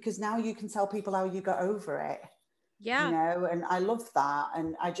 because now you can tell people how you got over it. Yeah. You know, and I love that.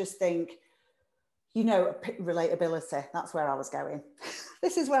 And I just think, you know, relatability, that's where I was going.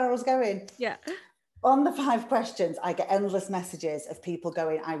 This is where I was going. Yeah. On the 5 questions, I get endless messages of people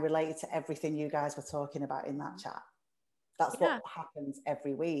going, I relate to everything you guys were talking about in that chat. That's what happens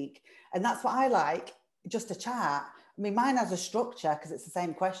every week. And that's what I like, just a chat. I mean, mine has a structure because it's the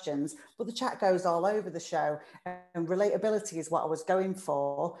same questions, but the chat goes all over the show. And relatability is what I was going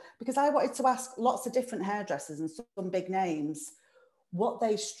for, because I wanted to ask lots of different hairdressers and some big names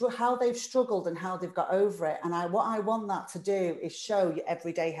how they've struggled and how they've got over it. And what I want that to do is show your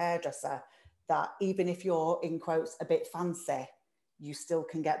everyday hairdresser that even if you're, in quotes, a bit fancy, you still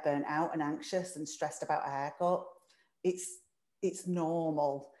can get burnt out and anxious and stressed about a haircut. It's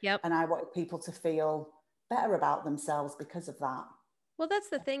normal. Yep. And I want people to feel better about themselves because of that. Well, that's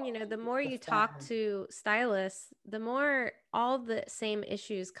the thing, you know, the more you talk to stylists, the more all the same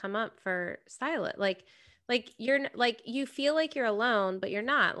issues come up for stylists. Like you're like, you feel like you're alone, but you're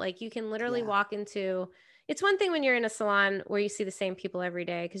not. Like you can literally walk into, it's one thing when you're in a salon where you see the same people every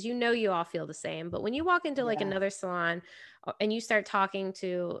day, because you know you all feel the same. But when you walk into like another salon and you start talking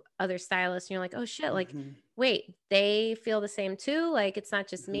to other stylists and you're like, oh shit, like, wait, they feel the same too. Like it's not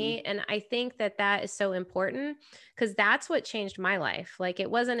just me. And I think that is so important, because that's what changed my life. Like it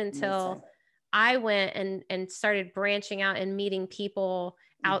wasn't until I went and started branching out and meeting people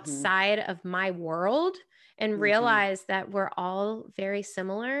outside of my world and realized that we're all very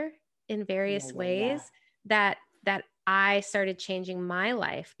similar in various ways, that I started changing my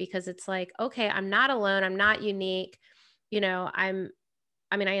life, because it's like, okay, I'm not alone. I'm not unique. You know, I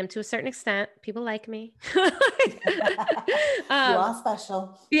am to a certain extent. People like me. You are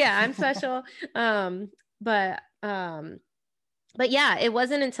special. Yeah, I'm special. But yeah, it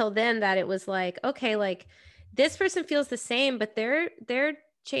wasn't until then that it was like, okay, like this person feels the same, but they're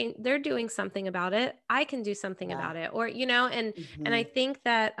doing something about it. I can do something about it, or, you know, and I think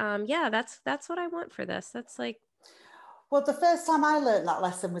that, that's what I want for this. That's like, well, the first time I learned that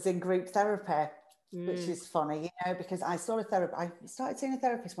lesson was in group therapy, which is funny, you know, because I started seeing a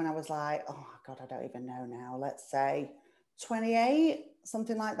therapist when I was like, oh God, I don't even know now. Let's say 28,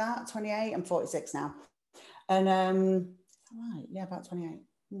 something like that. 28, I'm 46 now. And right, yeah, about 28.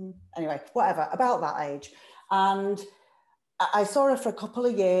 Anyway, whatever, about that age. And I saw her for a couple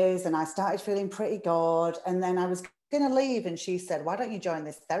of years and I started feeling pretty good. And then I was going to leave and she said, why don't you join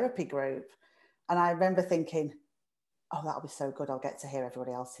this therapy group? And I remember thinking, oh, that'll be so good. I'll get to hear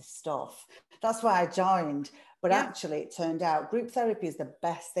everybody else's stuff. That's why I joined. But actually, it turned out group therapy is the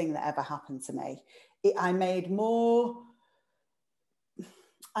best thing that ever happened to me.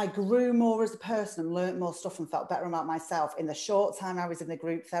 I grew more as a person and learned more stuff and felt better about myself in the short time I was in the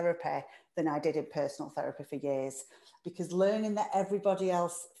group therapy than I did in personal therapy for years. Because learning that everybody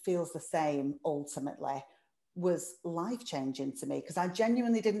else feels the same ultimately was life-changing to me, because I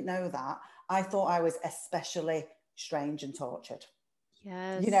genuinely didn't know that. I thought I was especially strange and tortured.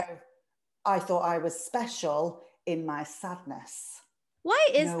 Yes. You know, I thought I was special in my sadness. Why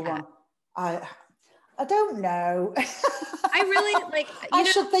is that? I don't know. I really like. I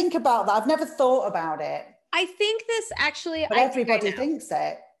should think about that. I've never thought about it. I think this actually, but everybody thinks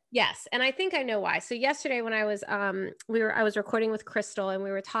it. Yes, and I think I know why. So yesterday when I was I was recording with Crystal, and we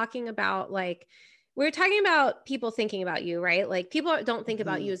were talking about people thinking about you, right? Like people don't think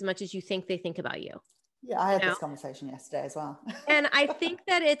about you as much as you think they think about you. Yeah, I had this conversation yesterday as well. And I think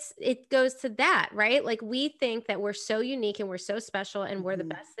that it goes to that, right? Like we think that we're so unique and we're so special and we're the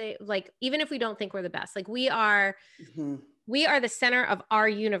best. Like even if we don't think we're the best, like we are the center of our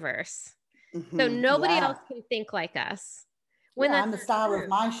universe. So nobody else can think like us. I'm the star of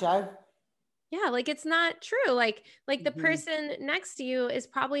my show. Yeah, like it's not true. Like the person next to you is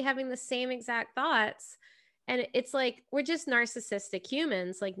probably having the same exact thoughts. And it's like, we're just narcissistic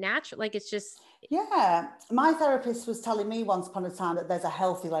humans, like natural, like it's just. Yeah. My therapist was telling me once upon a time that there's a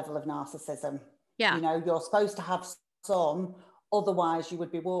healthy level of narcissism. Yeah. You know, you're supposed to have some, otherwise you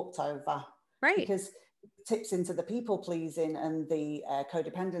would be walked over. Right. Because it tips into the people pleasing and the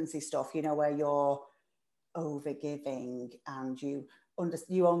codependency stuff, you know, where you're overgiving and you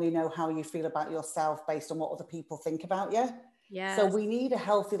only know how you feel about yourself based on what other people think about you. Yeah. So we need a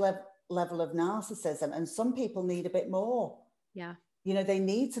healthy level of narcissism, and some people need a bit more. Yeah. You know, they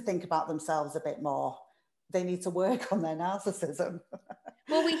need to think about themselves a bit more. They need to work on their narcissism.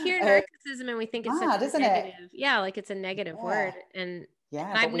 Well, we hear narcissism and we think it's such a negative. Yeah, like it's a negative word. And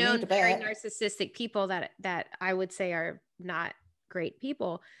I've known very narcissistic people that I would say are not great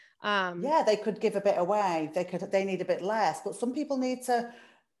people. They could give a bit away. They need a bit less, but some people need to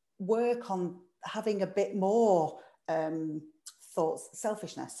work on having a bit more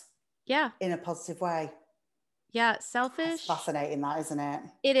selfishness. Yeah. In a positive way. Yeah. Selfish. That's fascinating, that, isn't it?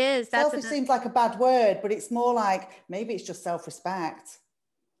 It is. Selfish seems like a bad word, but it's more like maybe it's just self-respect.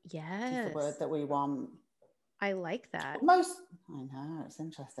 Yes. Is the word that we want. I like that. I know, it's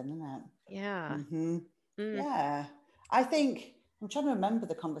interesting, isn't it? Yeah. Yeah. I think I'm trying to remember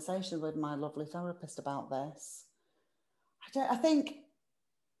the conversation with my lovely therapist about this. I think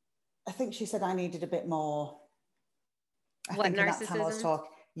she said I needed a bit more. What, narcissism?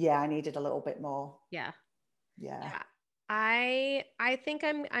 I needed a little bit more. Yeah. Yeah. I think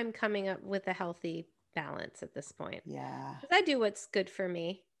I'm coming up with a healthy balance at this point. Yeah. Because I do what's good for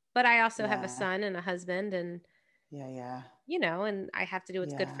me, but I also have a son and a husband, and you know, and I have to do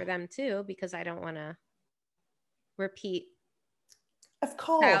what's good for them too, because I don't want to repeat. Of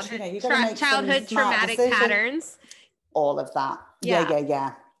course, you got to make childhood traumatic patterns. All of that.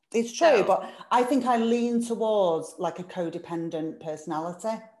 Yeah. It's true, but I think I lean towards like a codependent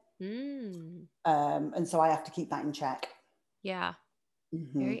personality. And so I have to keep that in check. Yeah.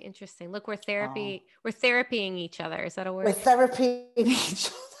 Very interesting. Look, we're therapying each other. Is that a word? We're therapying each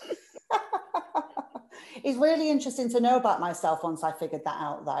other. It's really interesting to know about myself once I figured that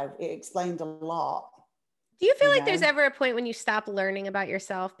out, though. It explained a lot. Do you feel like there's ever a point when you stop learning about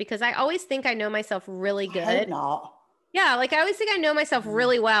yourself? Because I always think I know myself really good. I hope not. Yeah, like I always think I know myself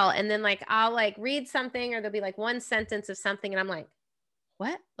really well, and then like I'll like read something, or there'll be like one sentence of something, and I'm like,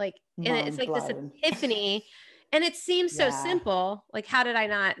 what? Like, and it's like this epiphany, and it seems so simple. Like, how did I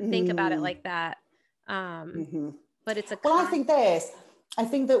not think about it like that? But it's I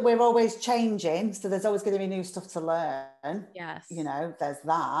think that we're always changing, so there's always going to be new stuff to learn. Yes, you know, there's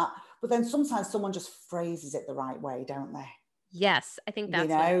that. But then sometimes someone just phrases it the right way, don't they? Yes, I think that's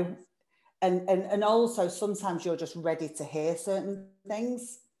what it is. And also sometimes you're just ready to hear certain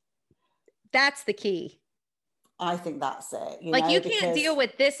things. That's the key. I think that's it. You can't deal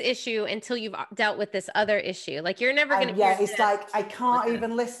with this issue until you've dealt with this other issue. Like you're never going to. Yeah, it's like I can't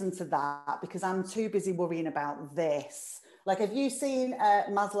even listen to that because I'm too busy worrying about this. Like, have you seen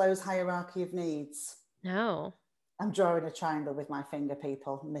Maslow's hierarchy of needs? No. I'm drawing a triangle with my finger,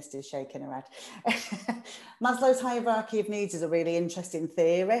 people. Misty's shaking her head. Maslow's hierarchy of needs is a really interesting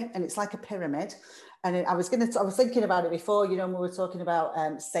theory, and it's like a pyramid. And I was thinking about it before, you know, when we were talking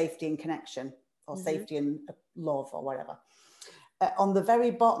about safety and connection, or safety and love, or whatever. On the very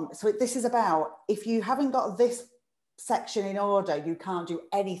bottom, so this is about if you haven't got this section in order, you can't do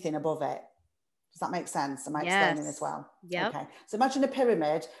anything above it. Does that make sense? Am I explaining as Yes. well? Yep. Okay. So imagine a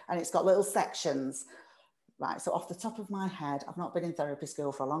pyramid and it's got little sections. Right. So off the top of my head, I've not been in therapy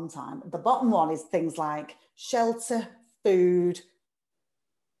school for a long time. The bottom one is things like shelter, food,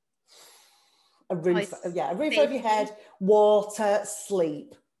 a roof, a roof over your head, water,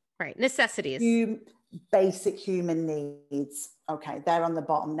 sleep. Right. Necessities. Basic human needs. Okay, they're on the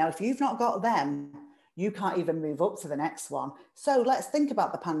bottom. Now, if you've not got them, you can't even move up to the next one. So let's think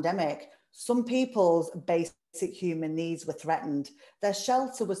about the pandemic. Some people's basic human needs were threatened. Their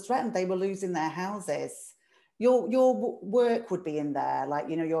shelter was threatened. They were losing their houses. Your work would be in there, like,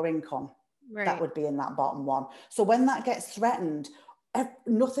 your income. Right. That would be in that bottom one. So when that gets threatened,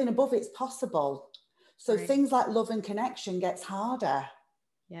 nothing above it's possible. So things like love and connection gets harder.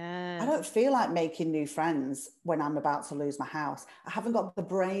 Yes. I don't feel like making new friends when I'm about to lose my house. I haven't got the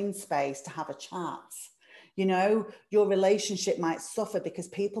brain space to have a chat. Your relationship might suffer because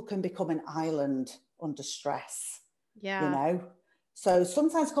people can become an island under stress. Yeah. So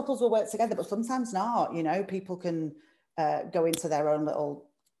sometimes couples will work together, but sometimes not. People can go into their own little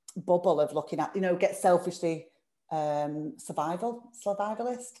bubble of looking at, get selfishly survivalist.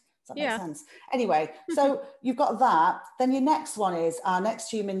 Does that make sense? Anyway, so you've got that. Then your next one is, our next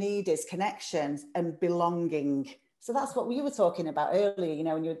human need is connection and belonging. So that's what we were talking about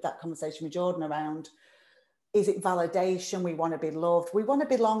earlier, when you had that conversation with Jordan around, is it validation? We want to be loved. We want to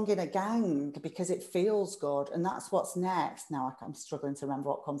belong in a gang because it feels good. And that's what's next. Now I'm struggling to remember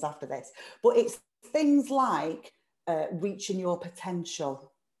what comes after this. But it's things like reaching your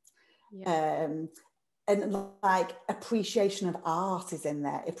potential. Yeah. And like appreciation of art is in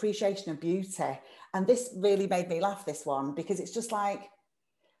there, appreciation of beauty. And this really made me laugh, this one, because it's just like,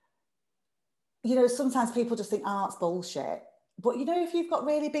 sometimes people just think art's bullshit. But, if you've got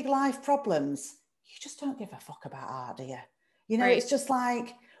really big life problems, you just don't give a fuck about art, do you? It's just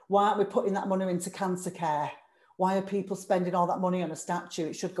like, why aren't we putting that money into cancer care? Why are people spending all that money on a statue?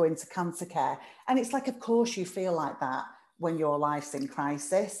 It should go into cancer care. And it's like, of course you feel like that when your life's in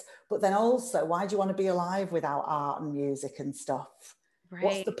crisis. But then also, why do you want to be alive without art and music and stuff? Right.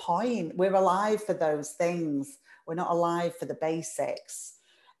 What's the point? We're alive for those things. We're not alive for the basics.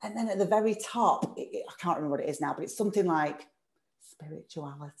 And then at the very top, I can't remember what it is now, but it's something like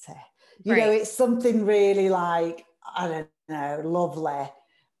spirituality. It's something really like, I don't know, lovely.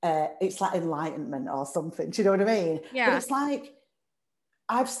 It's like enlightenment or something. Do you know what I mean? Yeah. But it's like,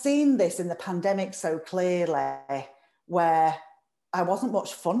 I've seen this in the pandemic so clearly, where I wasn't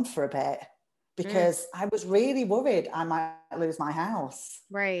much fun for a bit because I was really worried I might lose my house.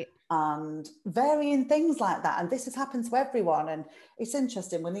 Right. And varying things like that. And this has happened to everyone. And it's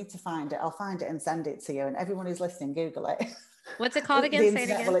interesting. We need to find it. I'll find it and send it to you. And everyone who's listening, Google it. What's it called again? The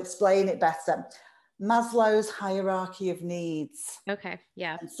internet will explain it better. Maslow's hierarchy of needs. Okay.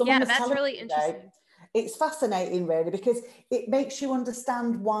 Yeah. Yeah, that's really interesting. It's fascinating, really, because it makes you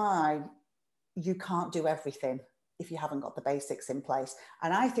understand why you can't do everything if you haven't got the basics in place.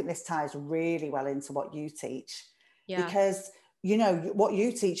 And I think this ties really well into what you teach. Yeah. Because, what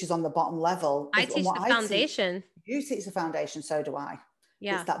you teach is on the bottom level. I teach the foundation. You teach the foundation, so do I.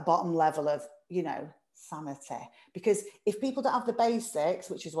 Yeah. It's that bottom level of, sanity. Because if people don't have the basics,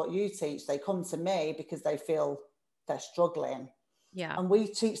 which is what you teach, they come to me because they feel they're struggling. Yeah. And we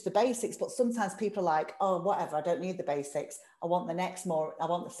teach the basics, but sometimes people are like, oh, whatever, I don't need the basics. I want I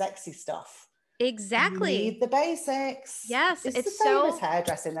want the sexy stuff. Exactly. You need the basics. Yes. It's the same as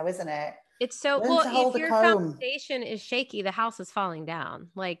hairdressing though, isn't it? It's so, if your foundation is shaky, the house is falling down.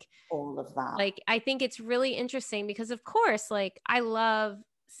 Like all of that. Like, I think it's really interesting because, of course, like, I love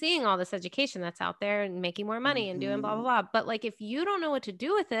seeing all this education that's out there and making more money and doing blah, blah, blah. But like, if you don't know what to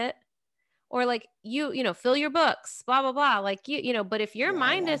do with it, or like you fill your books, blah, blah, blah, like but if your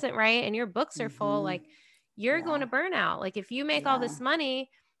mind isn't right and your books are full, like you're going to burnout. Like if you make all this money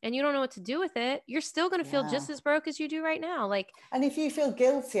and you don't know what to do with it, you're still going to feel just as broke as you do right now. Like, and if you feel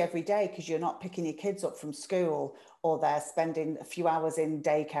guilty every day because you're not picking your kids up from school, or they're spending a few hours in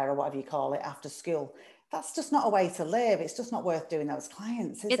daycare or whatever you call it after school, that's just not a way to live. It's just not worth doing those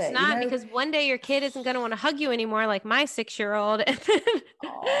clients, is it? It's not, because one day your kid isn't going to want to hug you anymore, like my 6-year-old.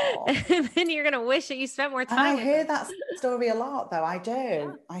 And then you're going to wish that you spent more time. And I hear that story a lot, though. I do.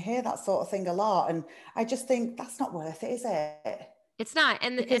 Yeah. I hear that sort of thing a lot. And I just think that's not worth it, is it? It's not.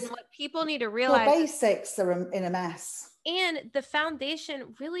 And what people need to realize, the basics are in a mess. And the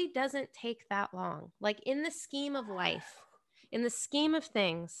foundation really doesn't take that long. Like in the scheme of life, in the scheme of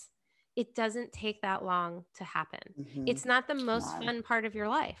things, it doesn't take that long to happen. Mm-hmm. It's not the most fun part of your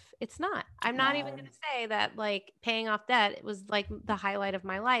life. It's not. I'm not even going to say that like paying off debt was like the highlight of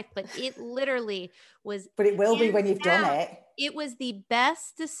my life, but it literally was. But it will be when you've done it. It was the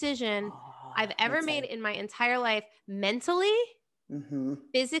best decision I've Me ever made too. in my entire life, mentally, Mm-hmm.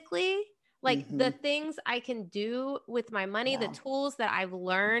 physically, like Mm-hmm. the things I can do with my money, the Yeah. tools that I've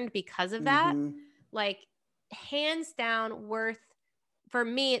learned because of that, Mm-hmm. like hands down worth, for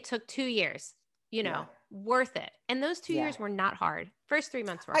me, it took 2 years, Yeah. worth it. And those 2 years Yeah. were not hard. First 3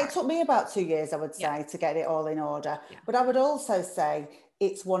 months were It hard. took me about 2 years, I would Yeah. say, to get it all in order. Yeah. But I would also say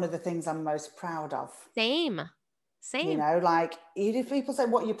it's one of the things I'm most proud of. Same. Like if people say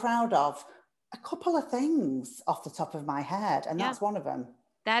what you're proud of, a couple of things off the top of my head, and Yeah. that's one of them.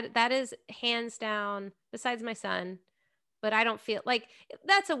 That is hands down, besides my son, but I don't feel like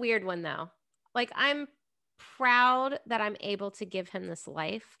that's a weird one though. Like I'm proud that I'm able to give him this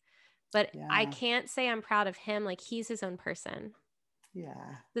life, but I Yeah. can't say I'm proud of him. Like he's his own person.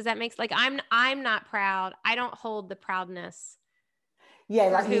 Yeah. Does that make like I'm not proud. I don't hold the proudness Yeah,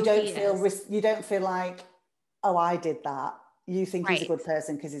 for like who he is. you don't feel like, oh, I did that. You think he's a Right. good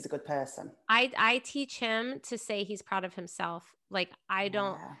person because he's a good person. I teach him to say he's proud of himself. Like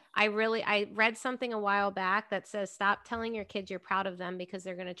Yeah. I read something a while back that says stop telling your kids you're proud of them because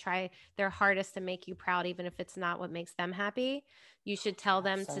they're going to try their hardest to make you proud even if it's not what makes them happy. You should tell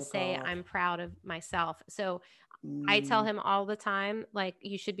them That's to so say good. I'm proud of myself. So I tell Mm, him all the time like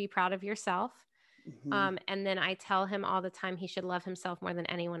you should be proud of yourself. mm-hmm. And then I tell him all the time he should love himself more than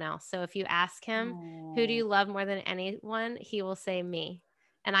anyone else. So if you ask him, who do you Oh. love more than anyone? He will say me.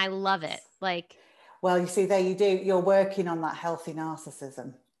 And I love it. Like, Well, you see, there you do. You're working on that healthy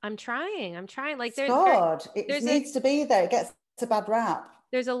narcissism. I'm trying. Like It's good. It there's a needs to be there. It gets a bad rap.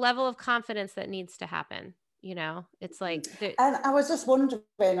 there's a level of confidence that needs to happen. It's like And I was just wondering,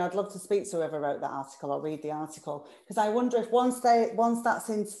 I'd love to speak to whoever wrote that article or read the article, because I wonder if once that's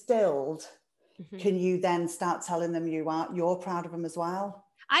instilled, Mhm. can you then start telling them you're proud of them as well?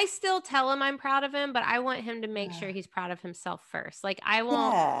 I still tell him I'm proud of him, but I want him to make sure Yeah. he's proud of himself first. Like I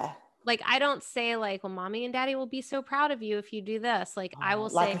won't Yeah. like I don't say like, well, mommy and daddy will be so proud of you if you do this. Like I will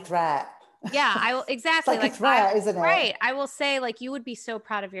Like a say, threat. yeah, I will It's exactly like a like I threat, isn't it? right. I will say like you would be so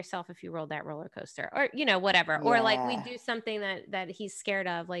proud of yourself if you rolled that roller coaster or whatever. Or like we Yeah. do something that he's scared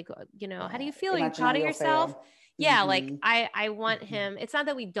of, like, how do Yeah. you feel? Are you Imagine how proud of you're yourself? feeling. Yeah, like Mm-hmm. I want Mm-hmm. him. It's not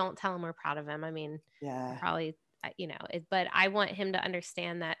that we don't tell him we're proud of him. I mean, Yeah. probably but I want him to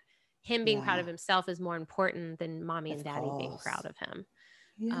understand that him being proud Yeah. of himself is more important than mommy and Of daddy being proud course. of him.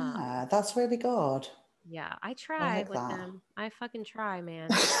 Yeah, that's really good. Yeah, I I try like with that. him. I fucking try, man.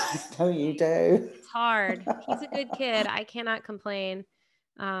 No, you do. It's hard. He's a good kid. I cannot complain.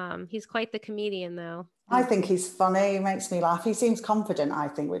 He's quite the comedian though. I think he's funny. He makes me laugh. He seems confident, I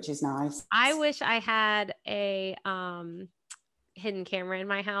think, which is nice. I wish I had a hidden camera in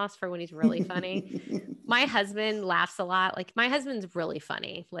my house for when he's really funny. My husband laughs a lot. Like my husband's really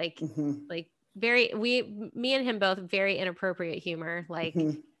funny. Mm-hmm. Like me and him both very inappropriate humor. Like,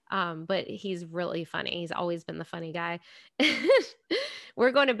 Mm-hmm. but he's really funny. He's always been the funny guy.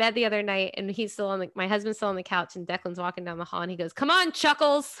 We're going to bed the other night and my husband's still on the couch and Declan's walking down the hall and he goes, "Come on,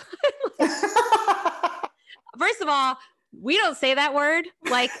 Chuckles." First of all, we don't say that word.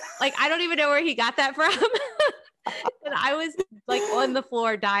 Like I don't even know where he got that from. And I was like on the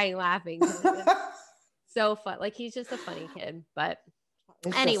floor dying laughing. So fun. Like he's just a funny kid. But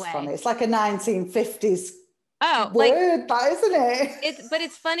It's anyway. just funny. It's like a 1950s word, isn't it? But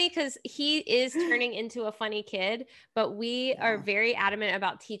it's funny because he is turning into a funny kid, but we are very adamant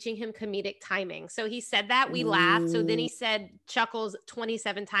about teaching him comedic timing. So he said that we laughed. So then he said Chuckles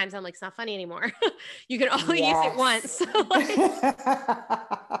 27 times. I'm like, it's not funny anymore. You can only use it once.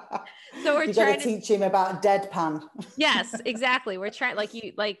 So we're you trying to teach him about deadpan. Yes, exactly. We're trying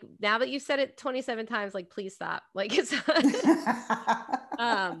now that you've said it 27 times, like please stop. Like it's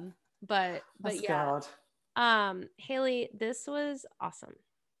but That's yeah. God. Hayley, this was awesome.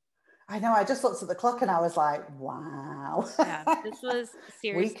 I know. I just looked at the clock and I was like, wow. Yeah, this was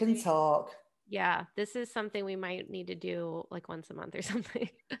seriously. We can talk. Yeah, this is something we might need to do like once a month or something.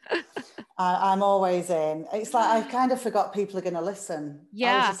 I'm always in. It's like I kind of forgot people are going to listen.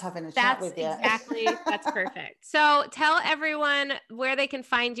 Yeah, I was just having a chat with you. That's perfect. So tell everyone where they can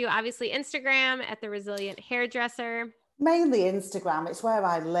find you. Obviously, Instagram at The Resilient Hairdresser. Mainly Instagram. It's where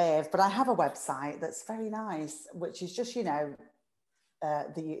I live, but I have a website that's very nice, which is just, if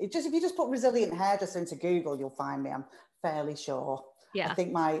you just put Resilient Hairdresser into Google, you'll find me. I'm fairly sure. Yeah. I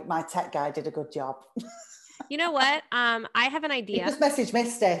think my tech guy did a good job. You know what? I have an idea. Just message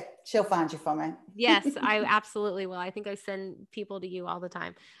Misty. She'll find you for me. Yes, I absolutely will. I think I send people to you all the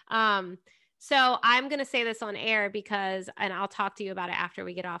time. So I'm going to say this on air and I'll talk to you about it after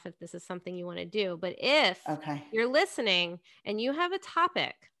we get off if this is something you want to do. But if you're listening and you have a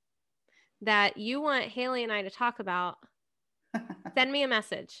topic that you want Hayley and I to talk about, send me a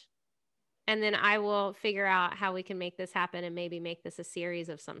message. and then I will figure out how we can make this happen and maybe make this a series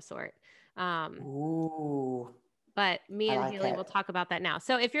of some sort. Ooh. But me I and like Hayley it. will talk about that now.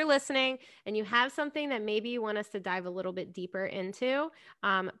 So if you're listening and you have something that maybe you want us to dive a little bit deeper into,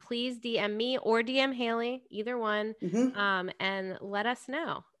 please DM me or DM Hayley, either one, and let us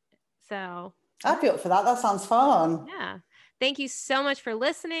know. So I'd be up for that. That sounds fun. yeah. Thank you so much for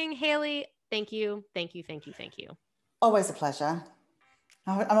listening, Hayley. Thank you. Thank you. Thank you. Thank you. Always a pleasure.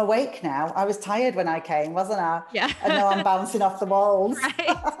 I'm awake now. I was tired when I came, wasn't I? Yeah. And now I'm bouncing off the walls. Right.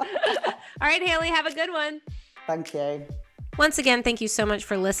 All right, Hayley, have a good one. Thank you. Once again, thank you so much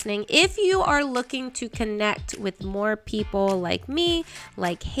for listening. If you are looking to connect with more people like me,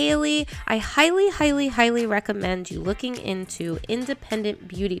 like Hayley, I highly, highly, highly recommend you looking into Independent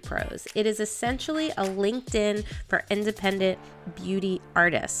Beauty Pros. It is essentially a LinkedIn for independent beauty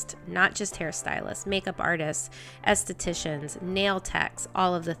artists, not just hairstylists, makeup artists, estheticians, nail techs,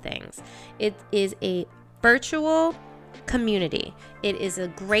 all of the things. It is a virtual community. It is a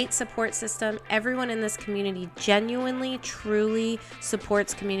great support system. Everyone in this community genuinely, truly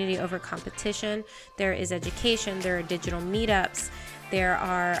supports community over competition. There is education. There are digital meetups. There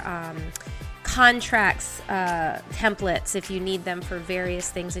are contracts, templates if you need them for various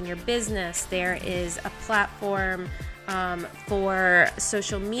things in your business. There is a platform for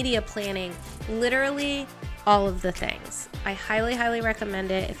social media planning. Literally all of the things. I highly, highly recommend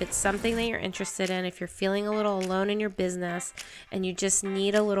it if it's something that you're interested in, if you're feeling a little alone in your business and you just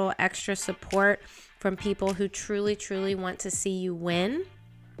need a little extra support from people who truly, truly want to see you win,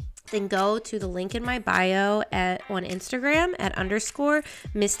 then go to the link in my bio on Instagram at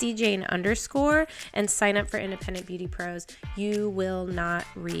 _MistyJane_ and sign up for Independent Beauty Pros. You will not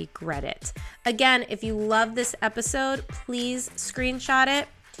regret it. Again, if you love this episode, please screenshot it,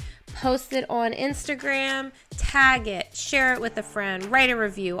 post it on Instagram, tag it, share it with a friend, write a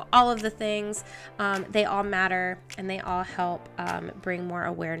review, all of the things. They all matter and they all help bring more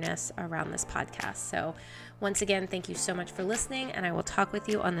awareness around this podcast. So once again, thank you so much for listening, and I will talk with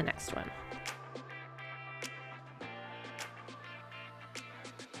you on the next one.